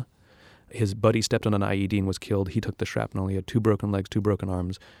coma. His buddy stepped on an IED and was killed. He took the shrapnel. He had 2 broken legs, 2 broken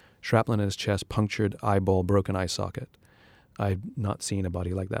arms, shrapnel in his chest, punctured eyeball, broken eye socket. I've not seen a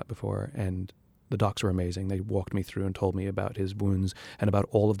body like that before, and the docs were amazing. They walked me through and told me about his wounds and about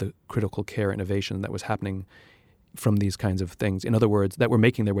all of the critical care innovation that was happening from these kinds of things. In other words, that were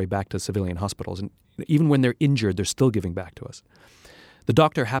making their way back to civilian hospitals. And even when they're injured, they're still giving back to us. The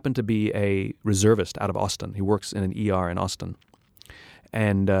doctor happened to be a reservist out of Austin. He works in an ER in Austin.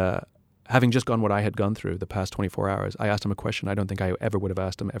 And having just gone what I had gone through the past 24 hours, I asked him a question I don't think I ever would have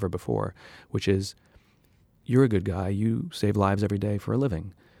asked him ever before, which is, you're a good guy. You save lives every day for a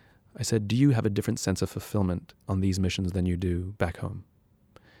living. I said, do you have a different sense of fulfillment on these missions than you do back home?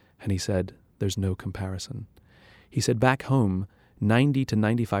 And he said, there's no comparison. He said, back home, 90 to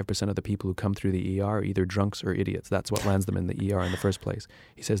 95% of the people who come through the ER are either drunks or idiots. That's what lands them in the ER in the first place.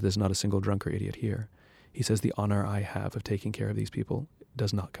 He says, there's not a single drunk or idiot here. He says, the honor I have of taking care of these people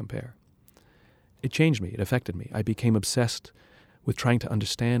does not compare. It changed me. It affected me. I became obsessed with trying to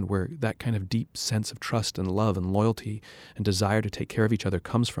understand where that kind of deep sense of trust and love and loyalty and desire to take care of each other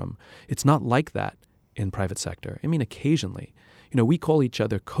comes from. It's not like that in private sector. I mean, occasionally. We call each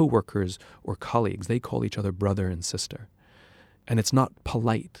other coworkers or colleagues. They call each other brother and sister. And it's not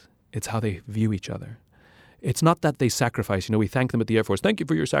polite. It's how they view each other. It's not that they sacrifice. We thank them at the Air Force. Thank you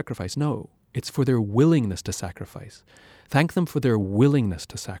for your sacrifice. No, it's for their willingness to sacrifice. Thank them for their willingness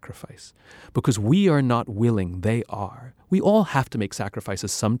to sacrifice. Because we are not willing, they are. We all have to make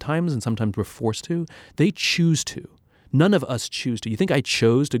sacrifices sometimes, and sometimes we're forced to. They choose to. None of us choose to. You think I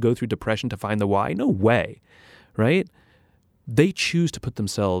chose to go through depression to find the why? No way, right? They choose to put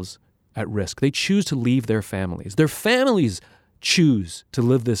themselves at risk. They choose to leave their families. Their families choose to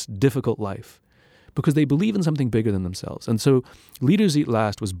live this difficult life because they believe in something bigger than themselves. And so Leaders Eat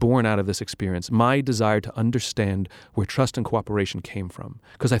Last was born out of this experience, my desire to understand where trust and cooperation came from,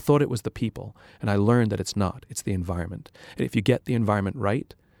 because I thought it was the people, and I learned that it's not. It's the environment. And if you get the environment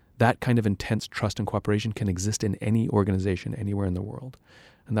right, that kind of intense trust and cooperation can exist in any organization anywhere in the world.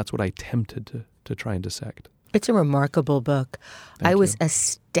 And that's what I attempted to try and dissect. It's a remarkable book. Thank I was you.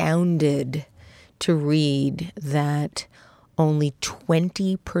 astounded to read that only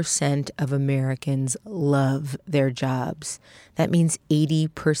 20% of Americans love their jobs. That means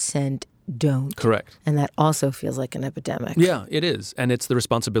 80% don't. Correct. And that also feels like an epidemic. Yeah, it is. And it's the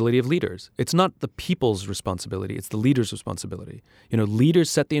responsibility of leaders. It's not the people's responsibility. It's the leaders' responsibility. Leaders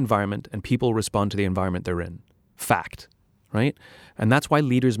set the environment and people respond to the environment they're in. Fact, right? And that's why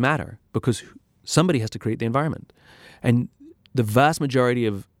leaders matter, because somebody has to create the environment. And the vast majority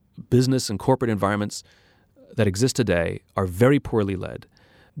of business and corporate environments that exist today are very poorly led.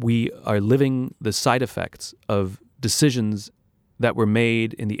 We are living the side effects of decisions that were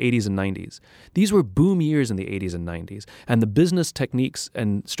made in the 80s and 90s. These were boom years in the 80s and 90s, and the business techniques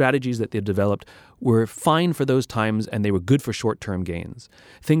and strategies that they developed were fine for those times, and they were good for short-term gains.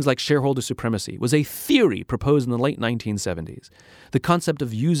 Things like shareholder supremacy was a theory proposed in the late 1970s. The concept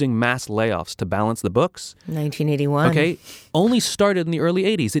of using mass layoffs to balance the books, 1981. Only started in the early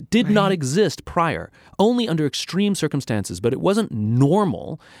 80s. It did not exist prior, only under extreme circumstances, but it wasn't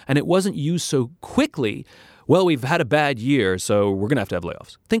normal, and it wasn't used so quickly. Well, we've had a bad year, so we're going to have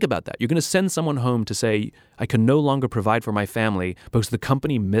layoffs. Think about that. You're going to send someone home to say, I can no longer provide for my family because the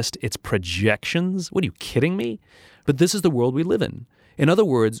company missed its projections? What, are you kidding me? But this is the world we live in. In other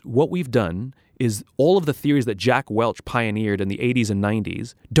words, what we've done is all of the theories that Jack Welch pioneered in the 80s and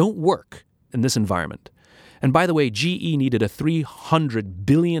 90s don't work in this environment. And by the way, GE needed a $300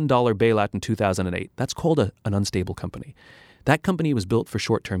 billion bailout in 2008. That's called an unstable company. That company was built for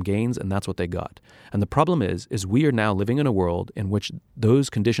short-term gains, and that's what they got. And the problem is we are now living in a world in which those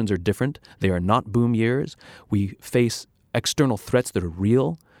conditions are different. They are not boom years. We face external threats that are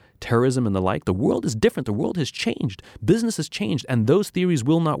real, terrorism and the like. The world is different. The world has changed. Business has changed, and those theories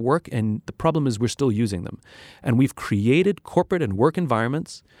will not work, and the problem is we're still using them. And we've created corporate and work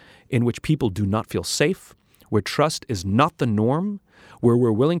environments in which people do not feel safe, where trust is not the norm, where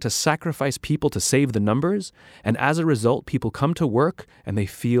we're willing to sacrifice people to save the numbers. And as a result, people come to work and they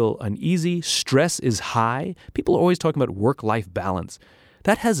feel uneasy. Stress is high. People are always talking about work-life balance.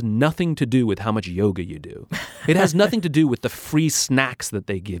 That has nothing to do with how much yoga you do. It has nothing to do with the free snacks that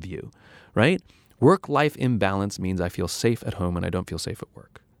they give you, right? Work-life imbalance means I feel safe at home and I don't feel safe at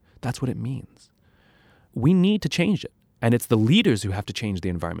work. That's what it means. We need to change it. And it's the leaders who have to change the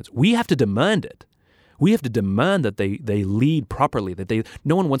environments. We have to demand it. We have to demand that they lead properly, that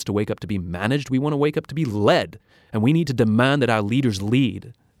no one wants to wake up to be managed. We want to wake up to be led. And we need to demand that our leaders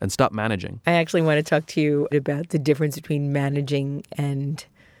lead and stop managing. I actually want to talk to you about the difference between managing and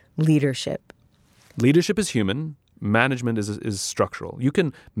leadership. Leadership is human. Management is structural. You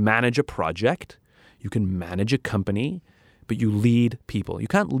can manage a project. You can manage a company, but you lead people. You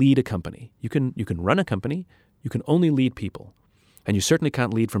can't lead a company. You can run a company. You can only lead people. And you certainly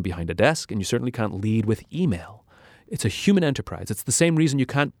can't lead from behind a desk, and you certainly can't lead with email. It's a human enterprise. It's the same reason you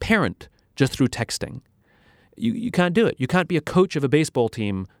can't parent just through texting. You can't do it. You can't be a coach of a baseball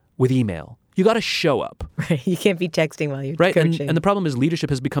team with email. You got to show up. Right. You can't be texting while you're coaching. And the problem is leadership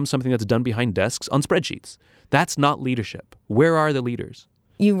has become something that's done behind desks on spreadsheets. That's not leadership. Where are the leaders?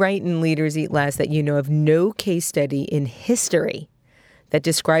 You write in Leaders Eat Last that you know of no case study in history that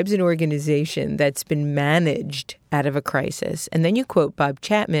describes an organization that's been managed out of a crisis. And then you quote Bob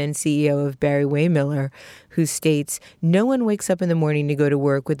Chapman, CEO of Barry-Wehmiller, who states, "No one wakes up in the morning to go to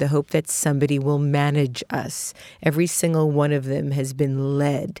work with the hope that somebody will manage us. Every single one of them has been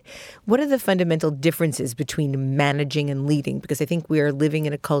led." What are the fundamental differences between managing and leading? Because I think we are living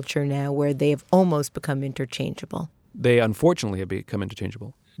in a culture now where they have almost become interchangeable. They unfortunately have become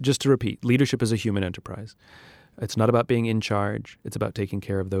interchangeable. Just to repeat, leadership is a human enterprise. It's not about being in charge. It's about taking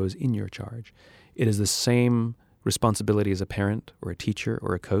care of those in your charge. It is the same responsibility as a parent or a teacher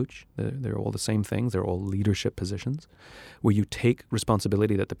or a coach. They're all the same things. They're all leadership positions where you take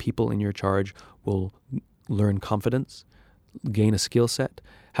responsibility that the people in your charge will learn confidence, gain a skill set,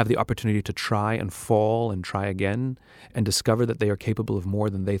 have the opportunity to try and fall and try again, and discover that they are capable of more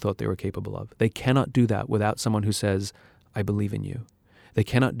than they thought they were capable of. They cannot do that without someone who says, "I believe in you." They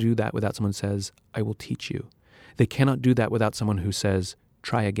cannot do that without someone who says, "I will teach you." They cannot do that without someone who says,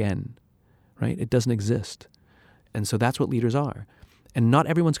 "Try again," right? It doesn't exist. And so that's what leaders are. And not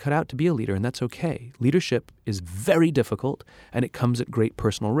everyone's cut out to be a leader, and that's okay. Leadership is very difficult, and it comes at great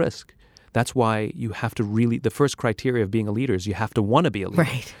personal risk. That's why you have to really, the first criteria of being a leader is you have to want to be a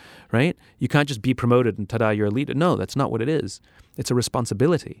leader. Right? You can't just be promoted and ta-da, you're a leader. No, that's not what it is. It's a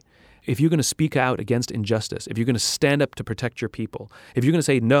responsibility. If you're going to speak out against injustice, if you're going to stand up to protect your people, if you're going to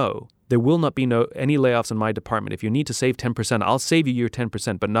say, "No, there will not be any layoffs in my department. If you need to save 10%, I'll save you your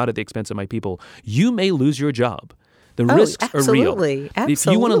 10%, but not at the expense of my people," you may lose your job. The risks are real. Absolutely. If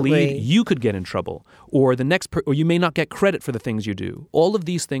you want to lead, you could get in trouble, or or you may not get credit for the things you do. All of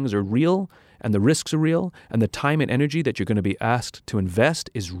these things are real, and the risks are real, and the time and energy that you're going to be asked to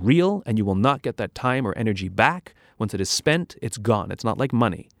invest is real, and you will not get that time or energy back. Once it is spent, it's gone. It's not like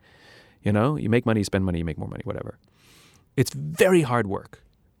money. You know, you make money, you spend money, you make more money, whatever. It's very hard work,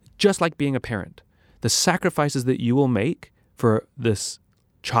 just like being a parent. The sacrifices that you will make for this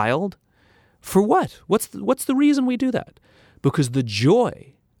child, for what? What's the reason we do that? Because the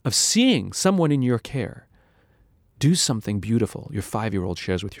joy of seeing someone in your care do something beautiful your 5-year-old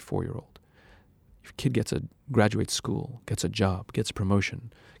shares with your 4-year-old. Your kid graduates school, gets a job, gets a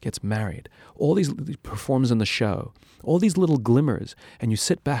promotion, gets married. All these performs in the show. All these little glimmers, and you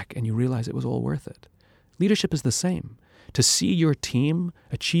sit back and you realize it was all worth it. Leadership is the same. To see your team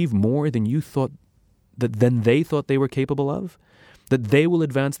achieve more than you thought than they thought they were capable of, that they will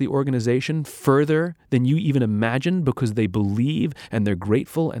advance the organization further than you even imagined because they believe and they're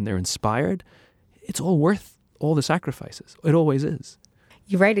grateful and they're inspired, it's all worth all the sacrifices. It always is.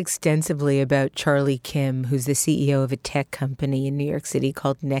 You write extensively about Charlie Kim, who's the CEO of a tech company in New York City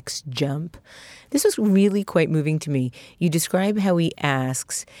called Next Jump. This was really quite moving to me. You describe how he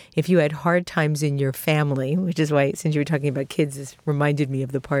asks if you had hard times in your family, which is why, since you were talking about kids, this reminded me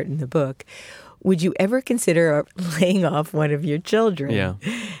of the part in the book. Would you ever consider laying off one of your children? Yeah.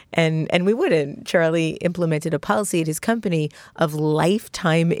 And we wouldn't. Charlie implemented a policy at his company of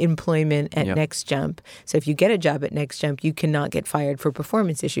lifetime employment at NextJump. So if you get a job at NextJump, you cannot get fired for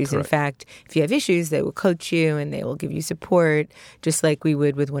performance issues. Correct. In fact, if you have issues, they will coach you and they will give you support, just like we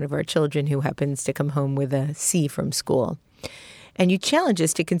would with one of our children who happens to come home with a C from school. And you challenge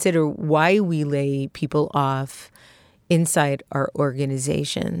us to consider why we lay people off inside our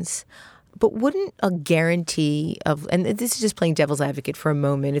organizations. But wouldn't a guarantee of, and this is just playing devil's advocate for a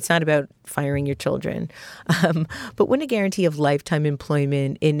moment, it's not about firing your children, but wouldn't a guarantee of lifetime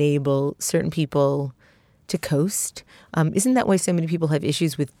employment enable certain people to coast? Isn't that why so many people have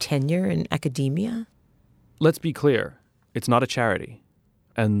issues with tenure in academia? Let's be clear. It's not a charity.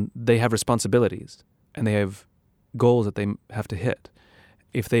 And they have responsibilities. And they have goals that they have to hit.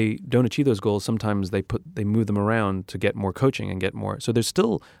 If they don't achieve those goals, sometimes they move them around to get more coaching and get more. So there's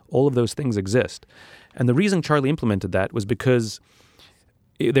still all of those things exist. And the reason Charlie implemented that was because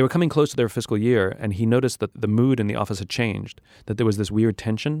they were coming close to their fiscal year, and he noticed that the mood in the office had changed, that there was this weird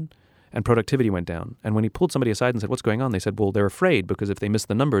tension, and productivity went down. And when he pulled somebody aside and said, what's going on? They said, well, they're afraid because if they miss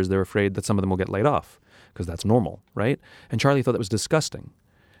the numbers, they're afraid that some of them will get laid off because that's normal, right? And Charlie thought that was disgusting.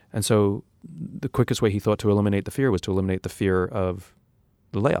 And so the quickest way he thought to eliminate the fear was to eliminate the fear of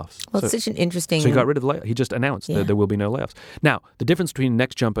the layoffs. Well, it's such an interesting... So he got rid of the layoffs. He just announced that there will be no layoffs. Now, the difference between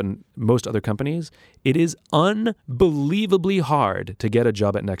NextJump and most other companies, it is unbelievably hard to get a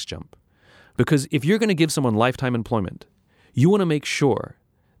job at NextJump. Because if you're going to give someone lifetime employment, you want to make sure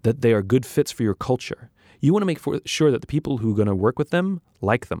that they are good fits for your culture. You want to make sure that the people who are going to work with them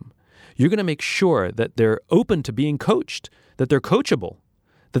like them. You're going to make sure that they're open to being coached, that they're coachable,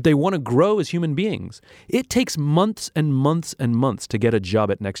 that they want to grow as human beings. It takes months and months and months to get a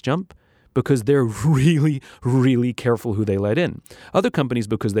job at NextJump because they're really, really careful who they let in. Other companies,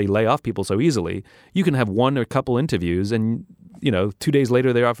 because they lay off people so easily, you can have one or a couple interviews and, 2 days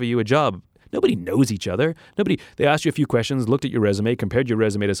later they offer you a job. Nobody knows each other. They asked you a few questions, looked at your resume, compared your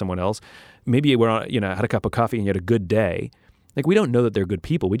resume to someone else. Maybe you were on, had a cup of coffee and you had a good day. Like, we don't know that they're good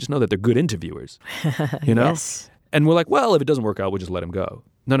people. We just know that they're good interviewers, Yes. And we're like, well, if it doesn't work out, we'll just let them go.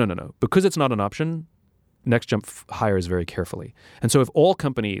 No. Because it's not an option, NextJump hires very carefully. And so if all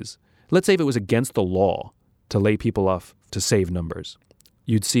companies, let's say if it was against the law to lay people off to save numbers,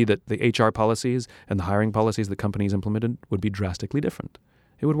 you'd see that the HR policies and the hiring policies that companies implemented would be drastically different.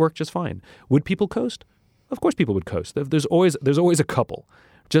 It would work just fine. Would people coast? Of course people would coast. There's always a couple.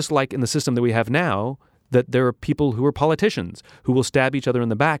 Just like in the system that we have now, that there are people who are politicians who will stab each other in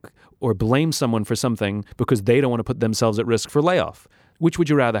the back or blame someone for something because they don't want to put themselves at risk for layoff. Which would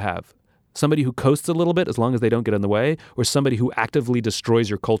you rather have? Somebody who coasts a little bit as long as they don't get in the way, or somebody who actively destroys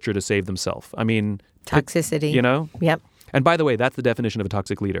your culture to save themselves? I mean... Toxicity. Yep. And by the way, that's the definition of a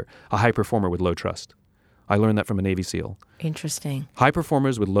toxic leader, a high performer with low trust. I learned that from a Navy SEAL. Interesting. High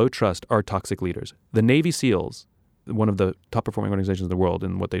performers with low trust are toxic leaders. The Navy SEALs, one of the top performing organizations in the world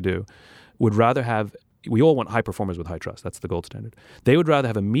in what they do, would rather have... We all want high performers with high trust. That's the gold standard. They would rather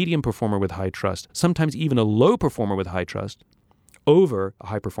have a medium performer with high trust, sometimes even a low performer with high trust, over a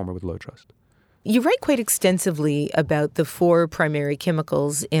high performer with low trust. You write quite extensively about the 4 primary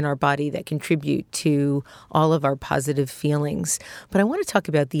chemicals in our body that contribute to all of our positive feelings. But I want to talk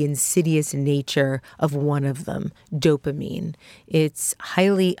about the insidious nature of one of them, dopamine. It's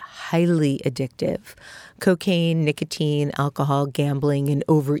highly, highly addictive. Cocaine, nicotine, alcohol, gambling, and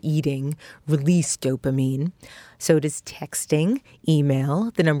overeating release dopamine. So does texting, email,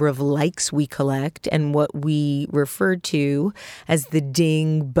 the number of likes we collect, and what we refer to as the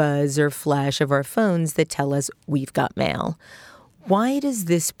ding, buzz, or flash of our phones that tell us we've got mail. Why does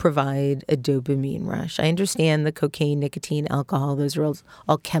this provide a dopamine rush? I understand the cocaine, nicotine, alcohol, those are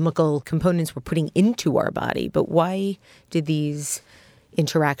all chemical components we're putting into our body, but why do these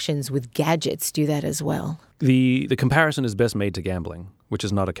interactions with gadgets do that as well? The comparison is best made to gambling, which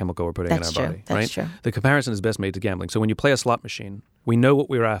is not a chemical we're putting in our body. That's true. The comparison is best made to gambling. So when you play a slot machine, we know what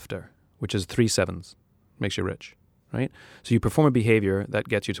we're after, which is 3 sevens. Makes you rich, right? So you perform a behavior that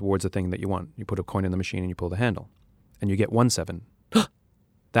gets you towards the thing that you want. You put a coin in the machine and you pull the handle. And you get 1 7.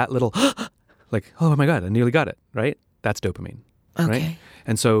 That little, like, oh my God, I nearly got it, right? That's dopamine, Okay. right?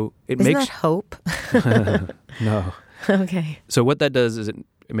 And so it Isn't makes... that hope? No. Okay. So what that does is it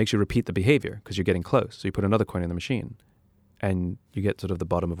makes you repeat the behavior because you're getting close. So you put another coin in the machine and you get sort of the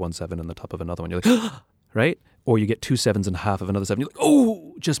bottom of 1 7 and the top of another one. You're like, right? Or you get 2 sevens and half of another 7. You're like,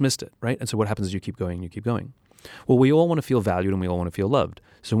 oh, just missed it, right? And so what happens is you keep going. Well, we all want to feel valued and we all want to feel loved.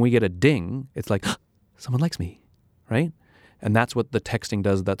 So when we get a ding, it's like, someone likes me, right? And that's what the texting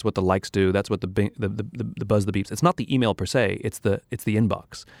does. That's what the likes do. That's what the buzz, the beeps. It's not the email per se. It's the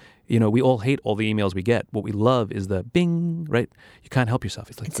inbox. We all hate all the emails we get. What we love is the bing, right? You can't help yourself.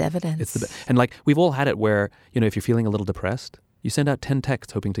 It's evidence. And like we've all had it where, if you're feeling a little depressed, you send out 10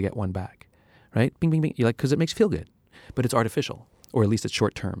 texts hoping to get one back, right? Bing, bing, bing. Because it makes you feel good. But it's artificial. Or at least it's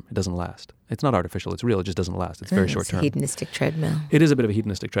short term. It doesn't last. It's not artificial. It's real. It just doesn't last. It's very short term. It's a hedonistic treadmill. It is a bit of a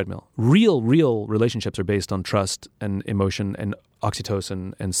hedonistic treadmill. Real relationships are based on trust and emotion and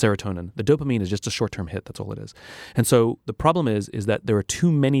oxytocin and serotonin. The dopamine is just a short-term hit. That's all it is. And so the problem is that there are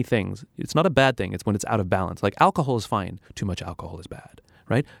too many things. It's not a bad thing. It's when it's out of balance. Like alcohol is fine. Too much alcohol is bad,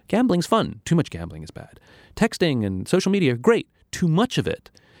 right? Gambling's fun. Too much gambling is bad. Texting and social media, great. Too much of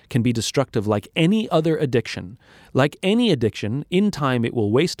it can be destructive like any other addiction. Like any addiction, in time it will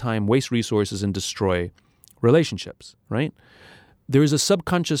waste time, waste resources, and destroy relationships, right? There is a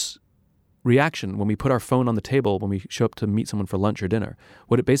subconscious reaction when we put our phone on the table when we show up to meet someone for lunch or dinner.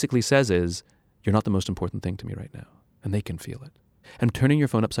 What it basically says is, you're not the most important thing to me right now. And they can feel it. And turning your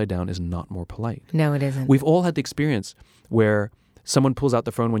phone upside down is not more polite. No, it isn't. We've all had the experience where someone pulls out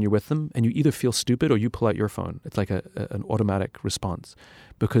the phone when you're with them and you either feel stupid or you pull out your phone. It's like an automatic response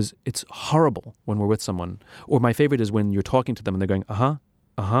because it's horrible when we're with someone. Or my favorite is when you're talking to them and they're going,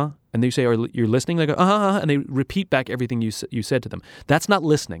 and they say, you're listening? They go, and they repeat back everything you said to them. That's not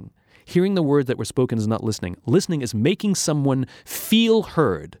listening. Hearing the words that were spoken is not listening. Listening is making someone feel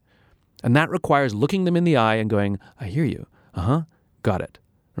heard. And that requires looking them in the eye and going, I hear you. Got it.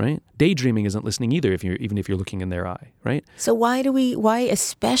 Right? Daydreaming isn't listening either even if you're looking in their eye, right? So why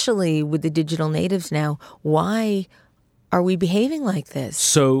especially with the digital natives now, why are we behaving like this?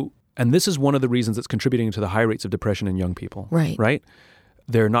 So, and this is one of the reasons it's contributing to the high rates of depression in young people. Right. Right?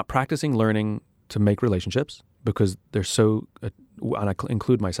 They're not practicing learning to make relationships because they're so, and I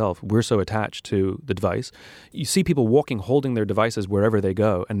include myself, we're so attached to the device. You see people walking, holding their devices wherever they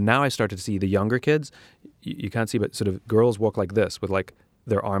go. And now I started to see the younger kids, you can't see, but sort of girls walk like this with like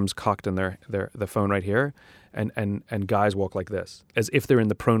their arms cocked in the phone right here, and guys walk like this, as if they're in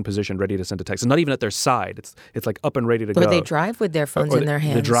the prone position, ready to send a text. It's not even at their side. It's like up and ready to go. Or they drive with their phones in their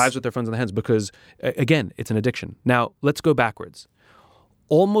hands. They drive with their phones in their hands because, again, it's an addiction. Now, let's go backwards.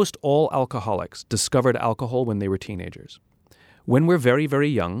 Almost all alcoholics discovered alcohol when they were teenagers. When we're very, very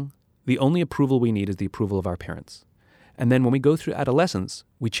young, the only approval we need is the approval of our parents. And then when we go through adolescence,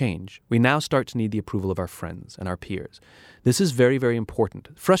 we change. We now start to need the approval of our friends and our peers. This is very, very important.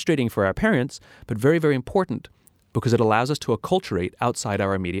 Frustrating for our parents, but very, very important because it allows us to acculturate outside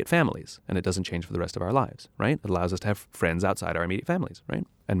our immediate families. And it doesn't change for the rest of our lives, right? It allows us to have friends outside our immediate families, right?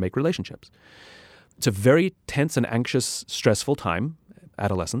 And make relationships. It's a very tense and anxious, stressful time,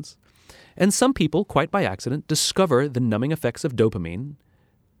 adolescence. And some people, quite by accident, discover the numbing effects of dopamine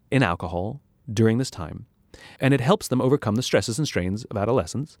in alcohol during this time. And it helps them overcome the stresses and strains of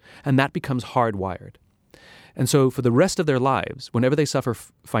adolescence, and that becomes hardwired. And so for the rest of their lives, whenever they suffer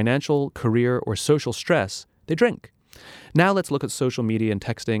financial, career, or social stress, they drink. Now let's look at social media and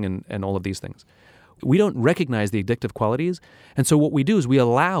texting and all of these things. We don't recognize the addictive qualities, and so what we do is we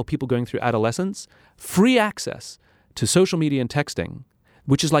allow people going through adolescence free access to social media and texting,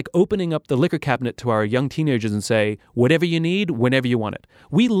 which is like opening up the liquor cabinet to our young teenagers and say, whatever you need, whenever you want it.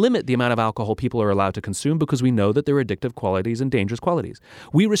 We limit the amount of alcohol people are allowed to consume because we know that there are addictive qualities and dangerous qualities.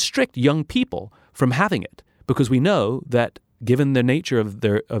 We restrict young people from having it because we know that given the nature of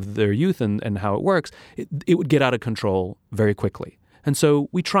their youth and how it works, it would get out of control very quickly. And so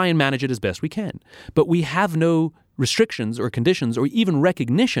we try and manage it as best we can. But we have no restrictions or conditions or even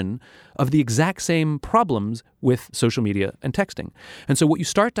recognition of the exact same problems with social media and texting. And so what you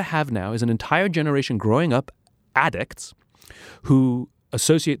start to have now is an entire generation growing up addicts who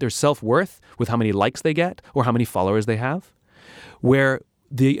associate their self-worth with how many likes they get or how many followers they have, where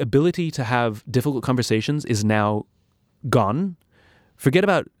the ability to have difficult conversations is now gone. Forget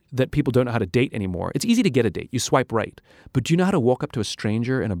about that people don't know how to date anymore. It's easy to get a date. You swipe right. But do you know how to walk up to a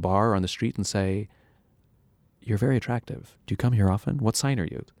stranger in a bar or on the street and say, you're very attractive. Do you come here often? What sign are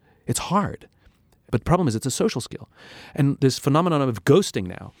you? It's hard. But the problem is it's a social skill. And this phenomenon of ghosting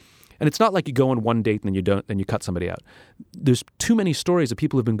now, and it's not like you go on one date and then you cut somebody out. There's too many stories of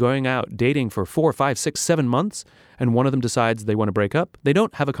people who've been going out dating for 4, 5, 6, 7 months, and one of them decides they want to break up. They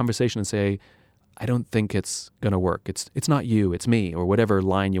don't have a conversation and say, I don't think it's going to work. It's not you, it's me, or whatever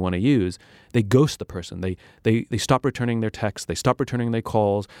line you want to use. They ghost the person. They stop returning their texts. They stop returning their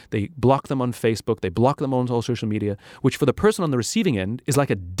calls. They block them on Facebook. They block them on all social media, which for the person on the receiving end is like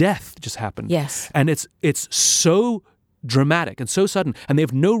a death just happened. Yes. And it's so dramatic and so sudden, and they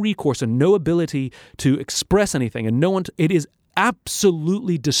have no recourse and no ability to express anything, and it is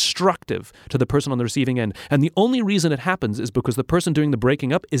absolutely destructive to the person on the receiving end. And the only reason it happens is because the person doing the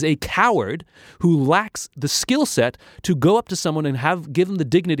breaking up is a coward who lacks the skill set to go up to someone and give them the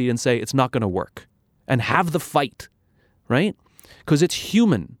dignity and say, it's not going to work, and have the fight, right? Because it's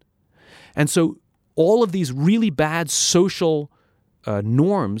human. And so all of these really bad social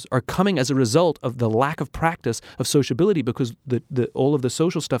norms are coming as a result of the lack of practice of sociability, because all of the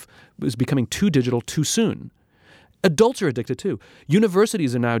social stuff is becoming too digital too soon. Adults are addicted too.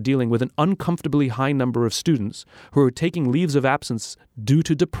 Universities are now dealing with an uncomfortably high number of students who are taking leaves of absence due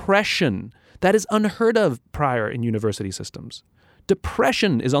to depression. That is unheard of prior in university systems.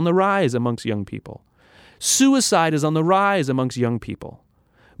 Depression is on the rise amongst young people. Suicide is on the rise amongst young people.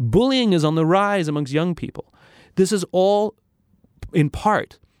 Bullying is on the rise amongst young people. This is all in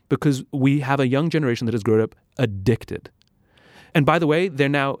part because we have a young generation that has grown up addicted. And by the way, they're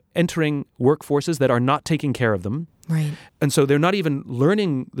now entering workforces that are not taking care of them. Right. And so they're not even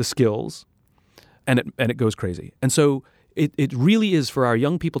learning the skills, and it goes crazy. And so it really is for our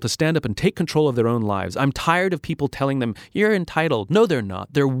young people to stand up and take control of their own lives. I'm tired of people telling them, you're entitled. No, they're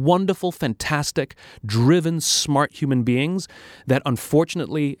not. They're wonderful, fantastic, driven, smart human beings that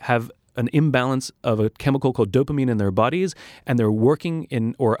unfortunately have an imbalance of a chemical called dopamine in their bodies, and they're working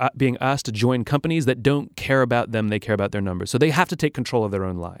in or being asked to join companies that don't care about them, they care about their numbers. So they have to take control of their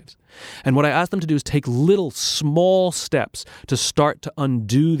own lives. And what I ask them to do is take little, small steps to start to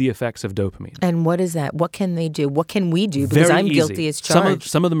undo the effects of dopamine. And what is that? What can they do? What can we do? Because Very I'm easy. guilty as charged.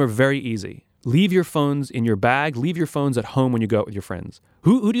 Some of them are very easy. Leave your phones in your bag. Leave your phones at home when you go out with your friends.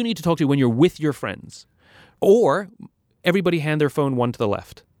 Who do you need to talk to when you're with your friends? Or everybody hand their phone one to the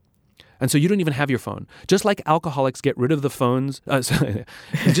left. And so you don't even have your phone. Just like alcoholics get rid of the phones,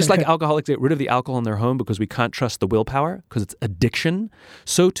 just like alcoholics get rid of the alcohol in their home because we can't trust the willpower, because it's addiction,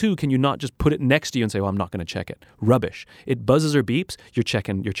 so too can you not just put it next to you and say, well, I'm not going to check it. Rubbish. It buzzes or beeps, you're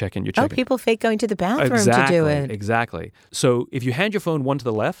checking. Oh, people fake going to the bathroom to do it. Exactly. So if you hand your phone one to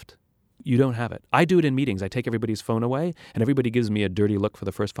the left, you don't have it. I do it in meetings. I take everybody's phone away, and everybody gives me a dirty look for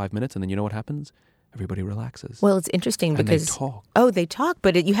the first 5 minutes, and then you know what happens? Everybody relaxes. Well, it's interesting because they talk. Oh, they talk,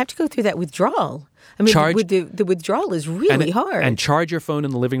 but you have to go through that withdrawal. I mean, the withdrawal is really hard. And charge your phone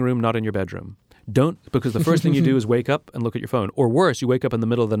in the living room, not in your bedroom. Don't, because the first thing you do is wake up and look at your phone. Or worse, you wake up in the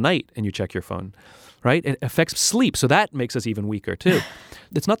middle of the night and you check your phone, right? It affects sleep, so that makes us even weaker too.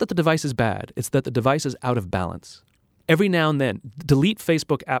 It's not that the device is bad. It's that the device is out of balance. Every now and then, delete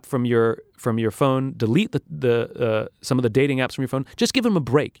Facebook app from your phone. Delete the some of the dating apps from your phone. Just give them a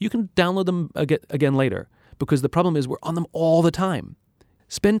break. You can download them again later, because the problem is we're on them all the time.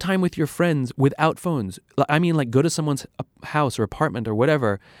 Spend time with your friends without phones. I mean, like, go to someone's house or apartment or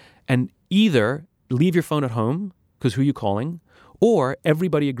whatever, and either leave your phone at home, because who are you calling? Or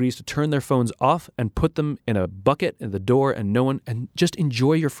everybody agrees to turn their phones off and put them in a bucket at the door, and and just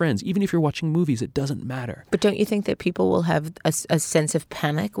enjoy your friends. Even if you're watching movies, it doesn't matter. But don't you think that people will have a sense of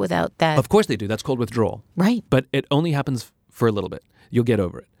panic without that? Of course they do. That's called withdrawal. Right. But it only happens for a little bit. You'll get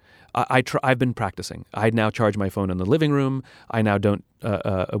over it. I've been practicing. I now charge my phone in the living room. I now don't,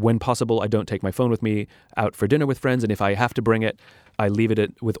 when possible, I don't take my phone with me out for dinner with friends. And if I have to bring it, I leave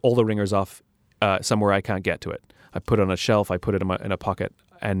it with all the ringers off somewhere I can't get to it. I put it on a shelf, I put it in a pocket,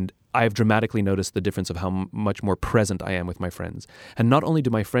 and I've dramatically noticed the difference of how much more present I am with my friends. And not only do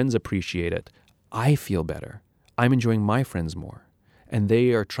my friends appreciate it, I feel better. I'm enjoying my friends more, and they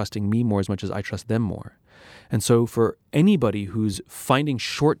are trusting me more as much as I trust them more. And so for anybody who's finding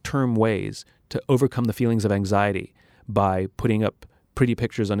short-term ways to overcome the feelings of anxiety by putting up pretty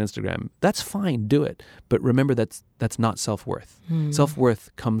pictures on Instagram, that's fine, do it. But remember, that's not self-worth.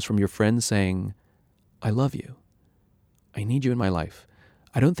 Self-worth comes from your friends saying, I love you. I need you in my life.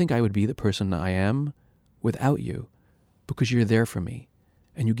 I don't think I would be the person I am without you, because you're there for me,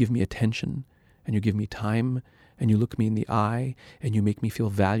 and you give me attention, and you give me time, and you look me in the eye, and you make me feel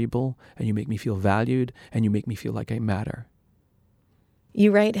valuable, and you make me feel valued, and you make me feel like I matter.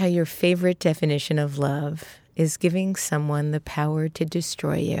 You write how your favorite definition of love is giving someone the power to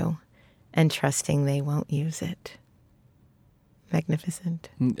destroy you and trusting they won't use it. Magnificent.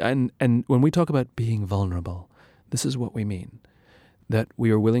 And when we talk about being vulnerable, this is what we mean. That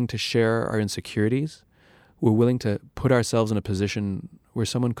we are willing to share our insecurities. We're willing to put ourselves in a position where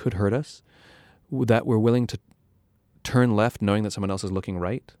someone could hurt us. That we're willing to turn left knowing that someone else is looking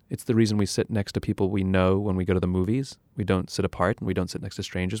right. It's the reason we sit next to people we know when we go to the movies. We don't sit apart, and we don't sit next to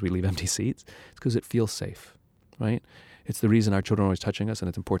strangers. We leave empty seats. It's because it feels safe, right? It's the reason our children are always touching us, and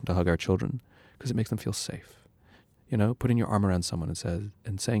it's important to hug our children, because it makes them feel safe. You know, putting your arm around someone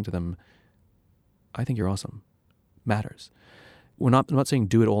and saying to them, I think you're awesome, matters. I'm not saying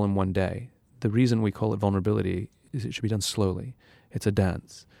do it all in one day. The reason we call it vulnerability it should be done slowly. It's a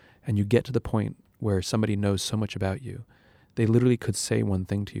dance. And you get to the point where somebody knows so much about you, they literally could say one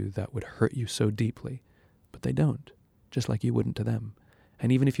thing to you that would hurt you so deeply, but they don't, just like you wouldn't to them.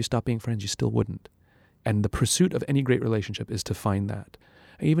 And even if you stop being friends, you still wouldn't. And the pursuit of any great relationship is to find that.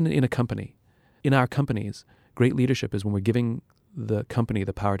 Even in a company, in our companies, great leadership is when we're giving the company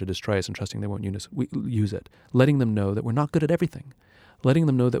the power to destroy us and trusting they won't use it, letting them know that we're not good at everything, letting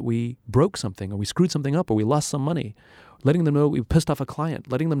them know that we broke something or we screwed something up or we lost some money, letting them know we pissed off a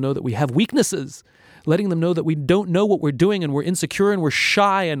client, letting them know that we have weaknesses, letting them know that we don't know what we're doing and we're insecure and we're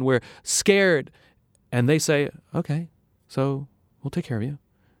shy and we're scared. And they say, okay, so we'll take care of you.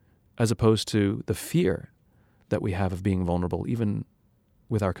 As opposed to the fear that we have of being vulnerable, even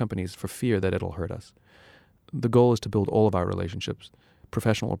with our companies, for fear that it'll hurt us. The goal is to build all of our relationships,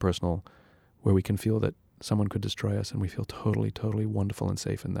 professional or personal, where we can feel that someone could destroy us and we feel totally, totally wonderful and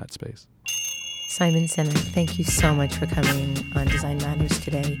safe in that space. Simon Sinek, thank you so much for coming on Design Matters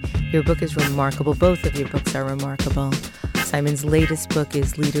today. Your book is remarkable. Both of your books are remarkable. Simon's latest book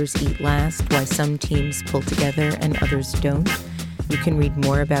is Leaders Eat Last, Why Some Teams Pull Together and Others Don't. You can read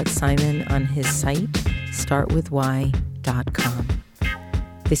more about Simon on his site, startwithwhy.com.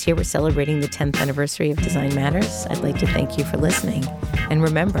 This year we're celebrating the 10th anniversary of Design Matters. I'd like to thank you for listening. And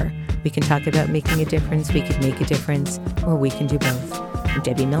remember, we can talk about making a difference, we could make a difference, or we can do both. I'm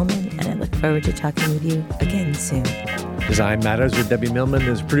Debbie Millman, and I look forward to talking with you again soon. Design Matters with Debbie Millman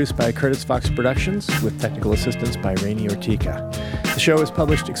is produced by Curtis Fox Productions with technical assistance by Rainey Ortica. The show is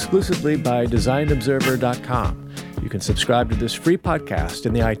published exclusively by DesignObserver.com. You can subscribe to this free podcast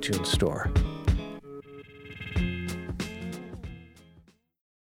in the iTunes Store.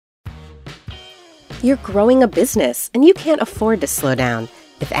 You're growing a business, and you can't afford to slow down.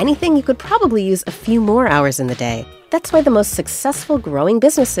 If anything, you could probably use a few more hours in the day. That's why the most successful growing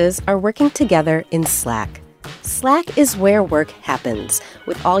businesses are working together in Slack. Slack is where work happens,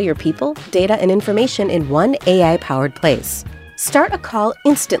 with all your people, data, and information in one AI-powered place. Start a call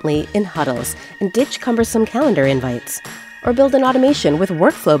instantly in huddles and ditch cumbersome calendar invites. Or build an automation with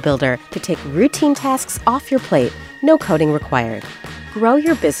Workflow Builder to take routine tasks off your plate, no coding required. Grow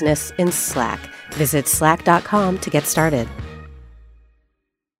your business in Slack. Visit slack.com to get started.